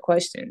answering your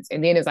questions.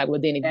 And then it's like, well,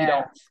 then if you yeah,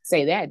 don't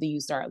say that, do you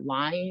start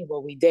lying?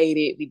 Well, we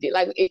dated, we did,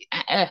 like it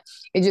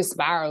just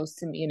spirals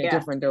to me in a yeah.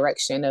 different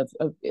direction of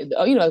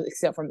you know,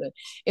 except from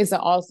it's an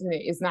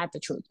alternate, it's not the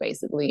truth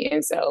basically.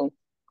 And so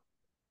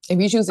if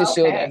you choose to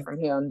shield that Okay. from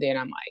him, then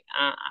I'm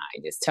like,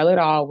 just tell it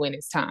all when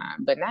it's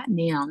time, but not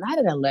now, not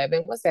at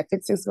 11. What's that,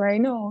 fifth, sixth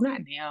grade? No,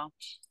 not now.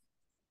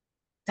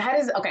 That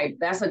is okay.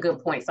 That's a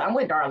good point. So I'm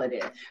with Darla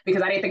there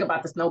because I didn't think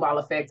about the snowball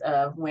effect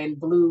of when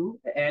Blue,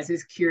 as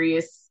his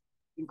curious,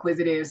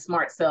 inquisitive,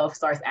 smart self,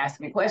 starts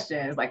asking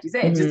questions. Like you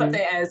said, just Mm-hmm.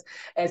 something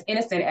as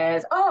innocent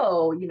as,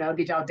 "Oh, you know,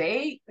 did y'all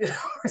date?"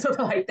 or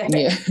something like that.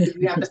 Yeah.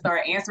 You have to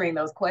start answering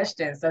those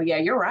questions. So yeah,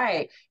 you're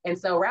right. And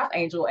so Ralph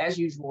Angel, as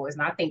usual, is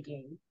not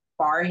thinking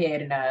far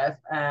ahead enough,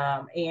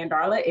 and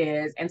Darla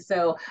is. And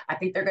so I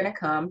think they're going to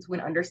come to an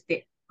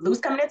understand. Blue's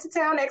coming into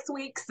town next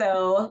week,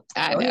 so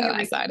I tell know, I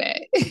Henry. saw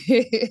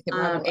that.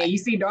 My boy. And you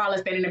see Darla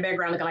standing in the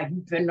background looking like,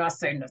 you better not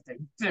say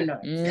nothing. Better not.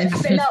 I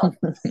said Mm. no.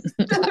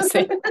 I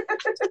said,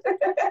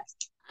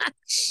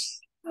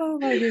 oh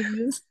my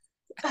goodness.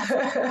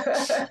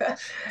 I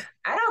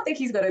don't think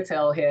he's gonna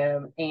tell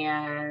him.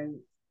 And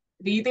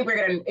do you think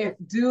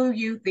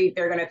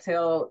they're gonna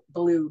tell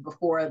Blue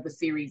before the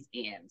series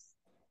ends?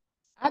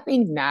 I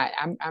think not.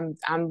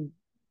 I'm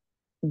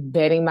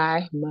betting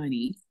my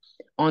money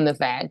on the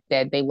fact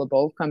that they will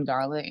both come,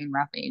 Darla and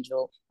Ralph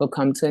Angel will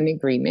come to an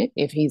agreement.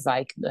 If he's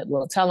like,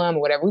 we'll tell him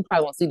or whatever, we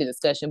probably won't see the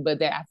discussion, but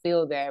that I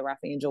feel that Ralph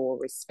Angel will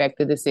respect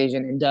the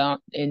decision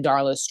and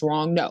Darla's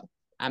strong no.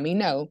 I mean,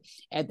 no,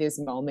 at this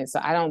moment. So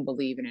I don't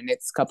believe in the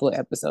next couple of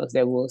episodes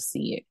that we'll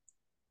see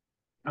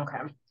it. Okay.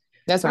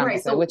 That's what All I'm gonna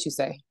right. say. So What you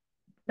say?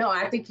 no,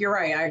 I think you're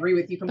right. I agree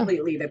with you Oh,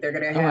 completely that they're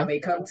going to have okay. a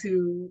come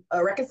to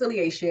a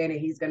reconciliation and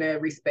he's going to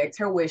respect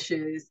her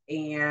wishes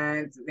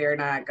and they're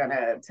not going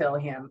to tell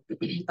him.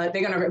 They're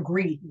going to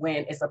agree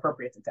when it's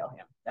appropriate to tell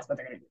him. That's what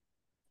they're going to do.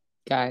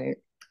 Got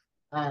it.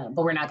 But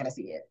we're not going to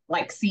see it,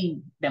 like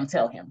see them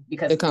tell him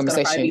because The it's going to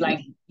probably be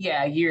conversation. like,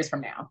 yeah, years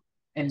from now.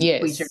 And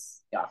please share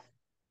Yes. off.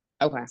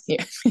 Okay.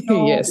 Yeah.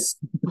 So, Yes.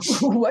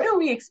 what do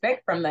we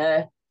expect from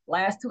the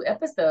last two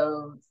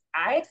episodes?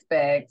 I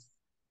expect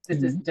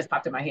this is Mm-hmm. just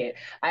popped in my head.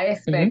 I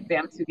expect Mm-hmm.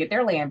 them to get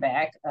their land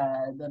back.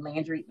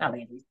 The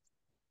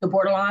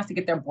borderlines to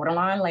get their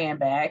borderline land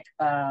back,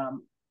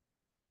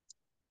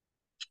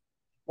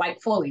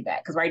 like fully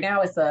back. Because right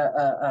now it's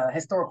a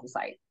historical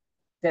site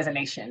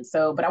designation.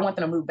 So, but I want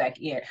them to move back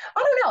in.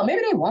 I don't know.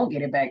 Maybe they won't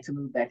get it back to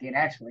move back in.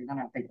 Actually, I'm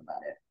not thinking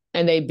about it.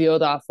 And they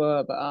build off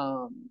of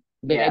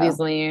Yeah, Betty's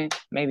land.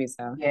 Maybe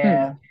so.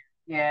 yeah,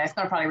 yeah. It's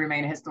gonna probably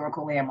remain a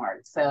historical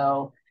landmark.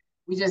 So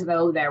we just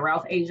know that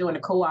Ralph Angel and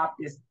the co-op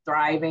is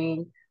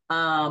thriving.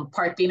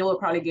 Parthena will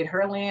probably get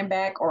her land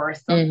back or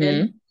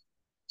something.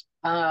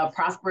 Mm-hmm.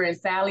 Prosper and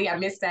Sally. I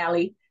miss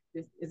Sally.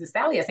 Is it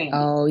Sally or Sandy?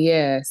 Oh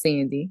yeah,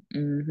 Sandy. I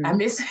Mm-hmm.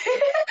 miss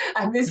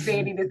I miss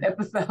Sandy this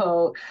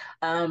episode.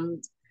 Um,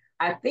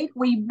 I think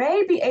we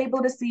may be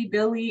able to see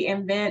Billy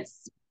and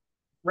Vince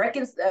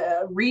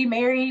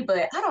remarry,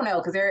 but I don't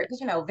know because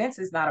Vince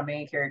is not a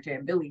main character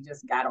and Billy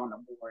just got on the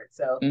board.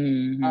 So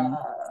Mm-hmm.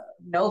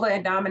 Nova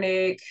and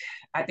Dominic,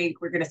 I think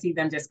we're gonna see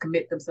them just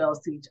commit themselves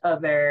to each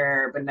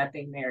other, but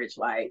nothing marriage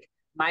like.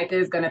 Micah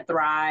is gonna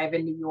thrive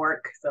in New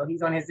York, so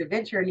he's on his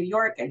adventure in New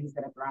York and he's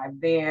gonna thrive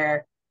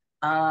there.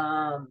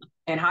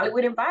 And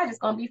Hollywood and Vine is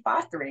gonna be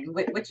fostering.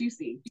 What you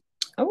see?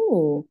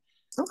 Oh,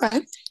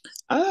 okay.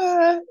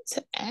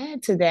 To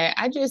add to that,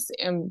 I just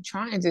am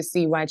trying to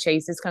see why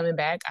Chase is coming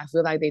back. I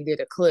feel like they did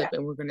a clip Yeah.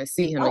 and we're gonna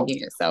see him Oh,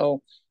 again.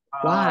 So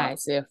why,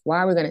 Tiff? Why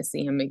are we gonna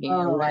see him again? We're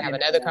I gonna have didn't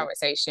know another that.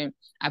 conversation.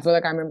 I feel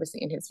like I remember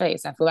seeing his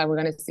face. I feel like we're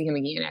gonna see him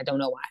again. I don't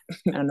know why.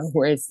 I don't know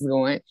where this is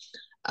going.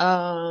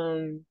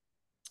 Um,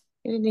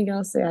 anything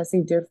else that I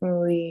see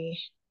differently?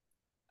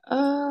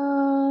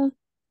 Uh,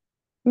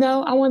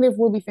 no, I wonder if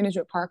we'll be finished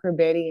with Parker,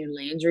 Betty, and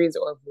Landry's,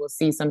 or if we'll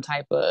see some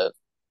type of,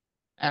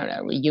 I don't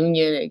know,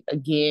 reunion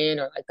again,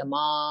 or like the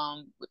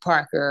mom with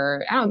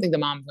Parker. I don't think the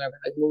mom's ever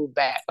like move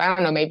back, but I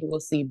don't know. Maybe we'll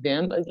see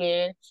them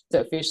again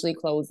to officially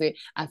close it.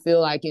 I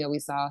feel like we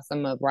saw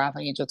some of Ralph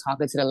Angel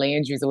talking to the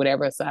Landrys or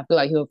whatever, so I feel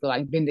like he'll feel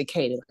like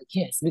vindicated. Like,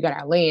 yes, we got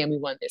our land, we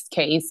won this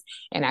case,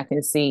 and I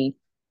can see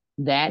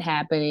that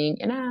happening.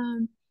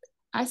 And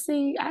I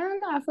see, I don't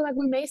know. I feel like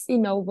we may see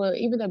Nova,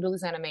 even though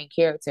Billy's not a main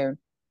character.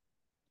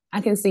 I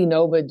can see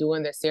Nova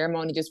doing the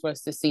ceremony just for us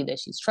to see that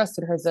she's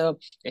trusted herself,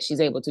 that she's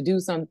able to do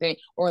something,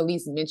 or at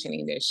least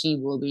mentioning that she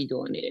will be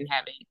doing it and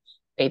having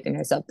faith in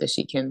herself that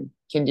she can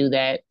do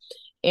that.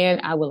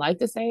 And I would like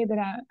to say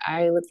that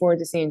I look forward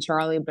to seeing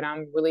Charlie, but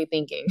I'm really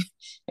thinking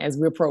as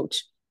we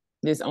approach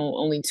this on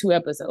only 2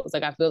 episodes.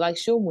 Like I feel like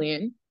she'll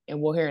win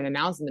and we'll hear an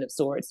announcement of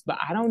sorts, but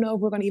I don't know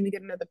if we're gonna even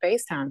get another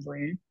FaceTime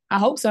friend. I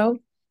hope so.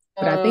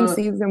 But I think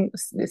season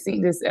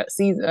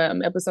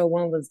episode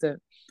 1 was the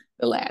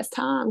last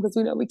time because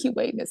we know we keep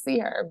waiting to see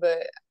her.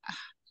 But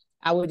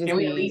I would just can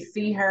we at be least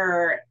see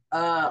her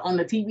on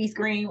the TV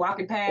screen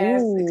walking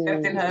past,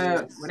 accepting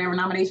her ooh. whatever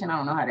nomination? I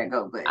don't know how that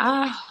goes, but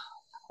I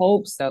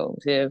hope so,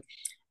 Tiff.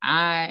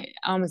 I'm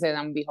gonna say I'm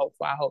gonna be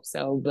hopeful. I hope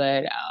so,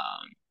 but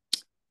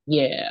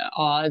yeah,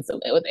 odds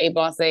with a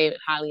boss say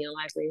highly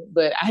unlikely,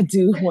 but I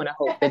do want to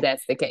hope that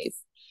that's the case.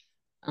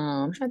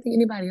 I'm trying to think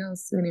anybody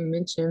else who didn't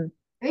mention.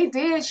 they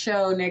did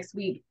show next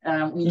week.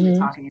 When you were Mm-hmm.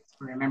 talking,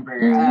 to remember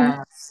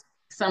Mm-hmm.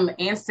 some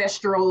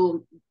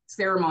ancestral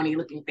ceremony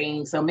looking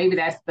thing. So maybe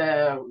that's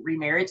the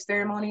remarriage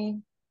ceremony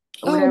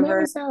or Oh, maybe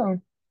whatever. so. I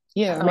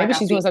Yeah, feel like maybe I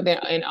she's see. doing something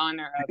in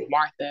honor of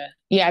Martha.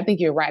 Yeah, I think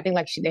you're right. I think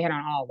like they had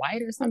on all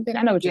white or something.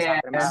 I know what you're Yeah.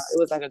 talking about. It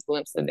was like a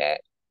glimpse of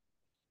that.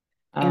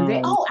 And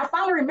then, Um, oh, I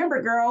finally remember,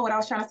 girl, what I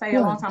was trying to say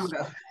a long what? time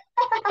ago.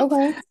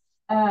 Okay.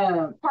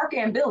 Parker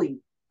and Billy.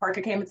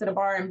 Parker came into the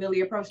bar and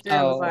Billy approached her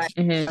and was Oh, like,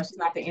 mm-hmm. oh, she's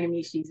not the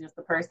enemy, she's just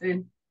the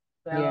person.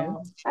 Yeah.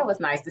 So that was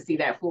nice to see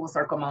that full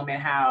circle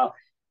moment, how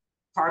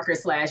Parker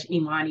slash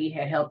Imani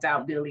had helped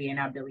out Billy and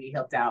now Billy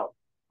helped out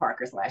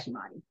Parker slash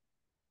Imani.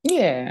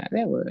 Yeah,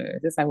 that was.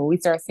 It's like when we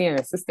start seeing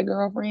the sister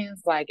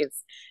girlfriends, like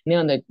it's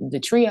now the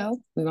trio.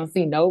 We're gonna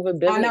see Nova, I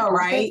Billy, and know, Parker.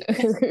 right?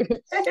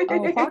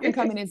 Oh, Parker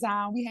coming in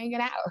town. We hanging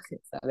out.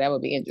 So that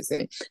would be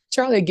interesting.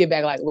 Charlie would get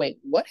back like, wait,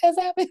 what has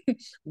happened?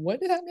 What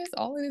did I miss?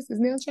 All of this is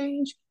now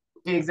changed.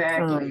 Um,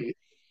 Exactly.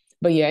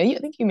 but yeah, I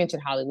think you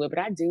mentioned Hollywood, but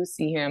I do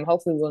see him.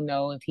 Hopefully, we'll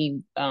know if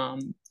he Oh,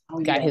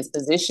 got yeah. his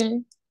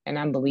position, and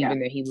I'm Yeah. believing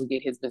that he will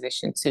get his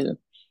position too.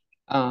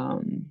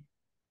 Um,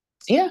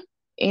 yeah.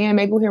 And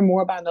maybe we'll hear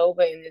more about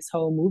Nova in this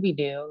whole movie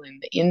deal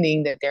and the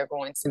ending that they're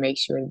going to make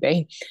sure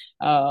they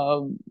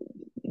um,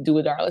 do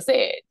what Darla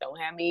said. Don't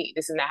have me.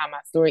 This is not how my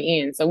story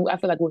ends. So I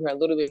feel like we'll hear a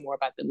little bit more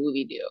about the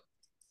movie deal.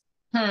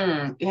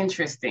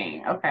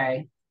 Interesting.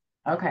 Okay.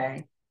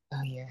 Okay.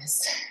 Oh,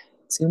 yes.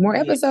 2 more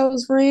Yeah.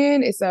 episodes,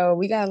 friend. So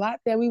we got a lot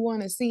that we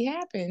want to see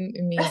happen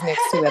in these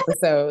next 2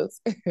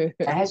 episodes.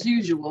 As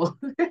usual.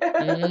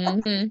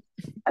 Mm-hmm.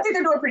 I think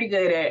they're doing pretty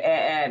good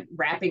at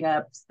wrapping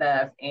up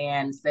stuff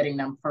and setting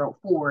them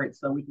forward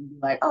so we can be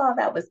like, oh,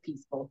 that was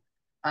peaceful.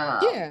 Um,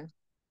 Yeah.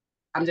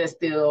 I'm just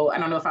still, I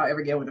don't know if I'll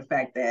ever get over the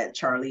fact that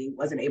Charlie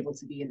wasn't able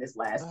to be in this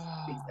last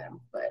season,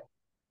 Oh, but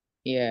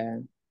yeah.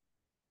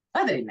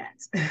 other than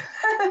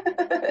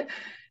that,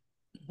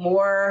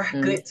 more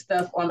Mm. good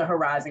stuff on the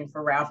horizon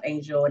for Ralph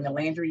Angel, and the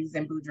Landrys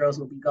and Boudreaux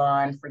will be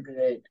gone for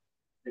good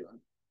soon.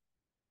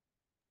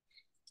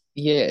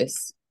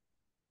 Yes.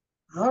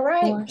 All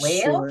right. For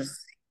Well, sure.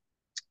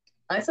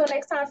 until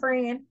next time,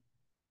 friend.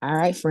 All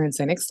right, friends.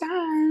 Till next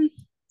time.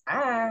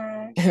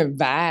 Bye.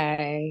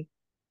 Bye.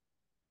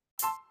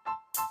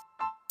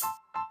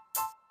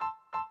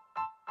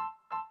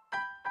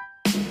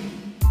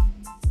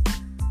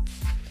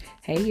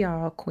 Hey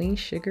y'all, Queen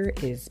Sugar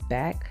is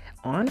back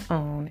on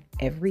OWN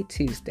every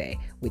Tuesday,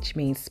 which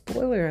means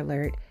spoiler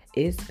alert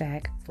is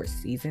back for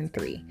season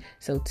 3.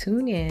 So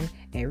tune in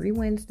every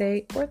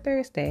Wednesday or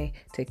Thursday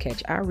to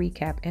catch our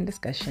recap and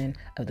discussion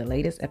of the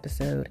latest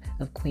episode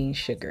of Queen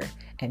Sugar.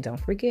 And don't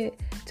forget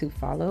to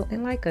follow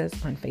and like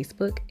us on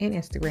Facebook and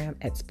Instagram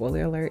at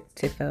Spoiler Alert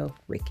Tiffo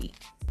Ricky.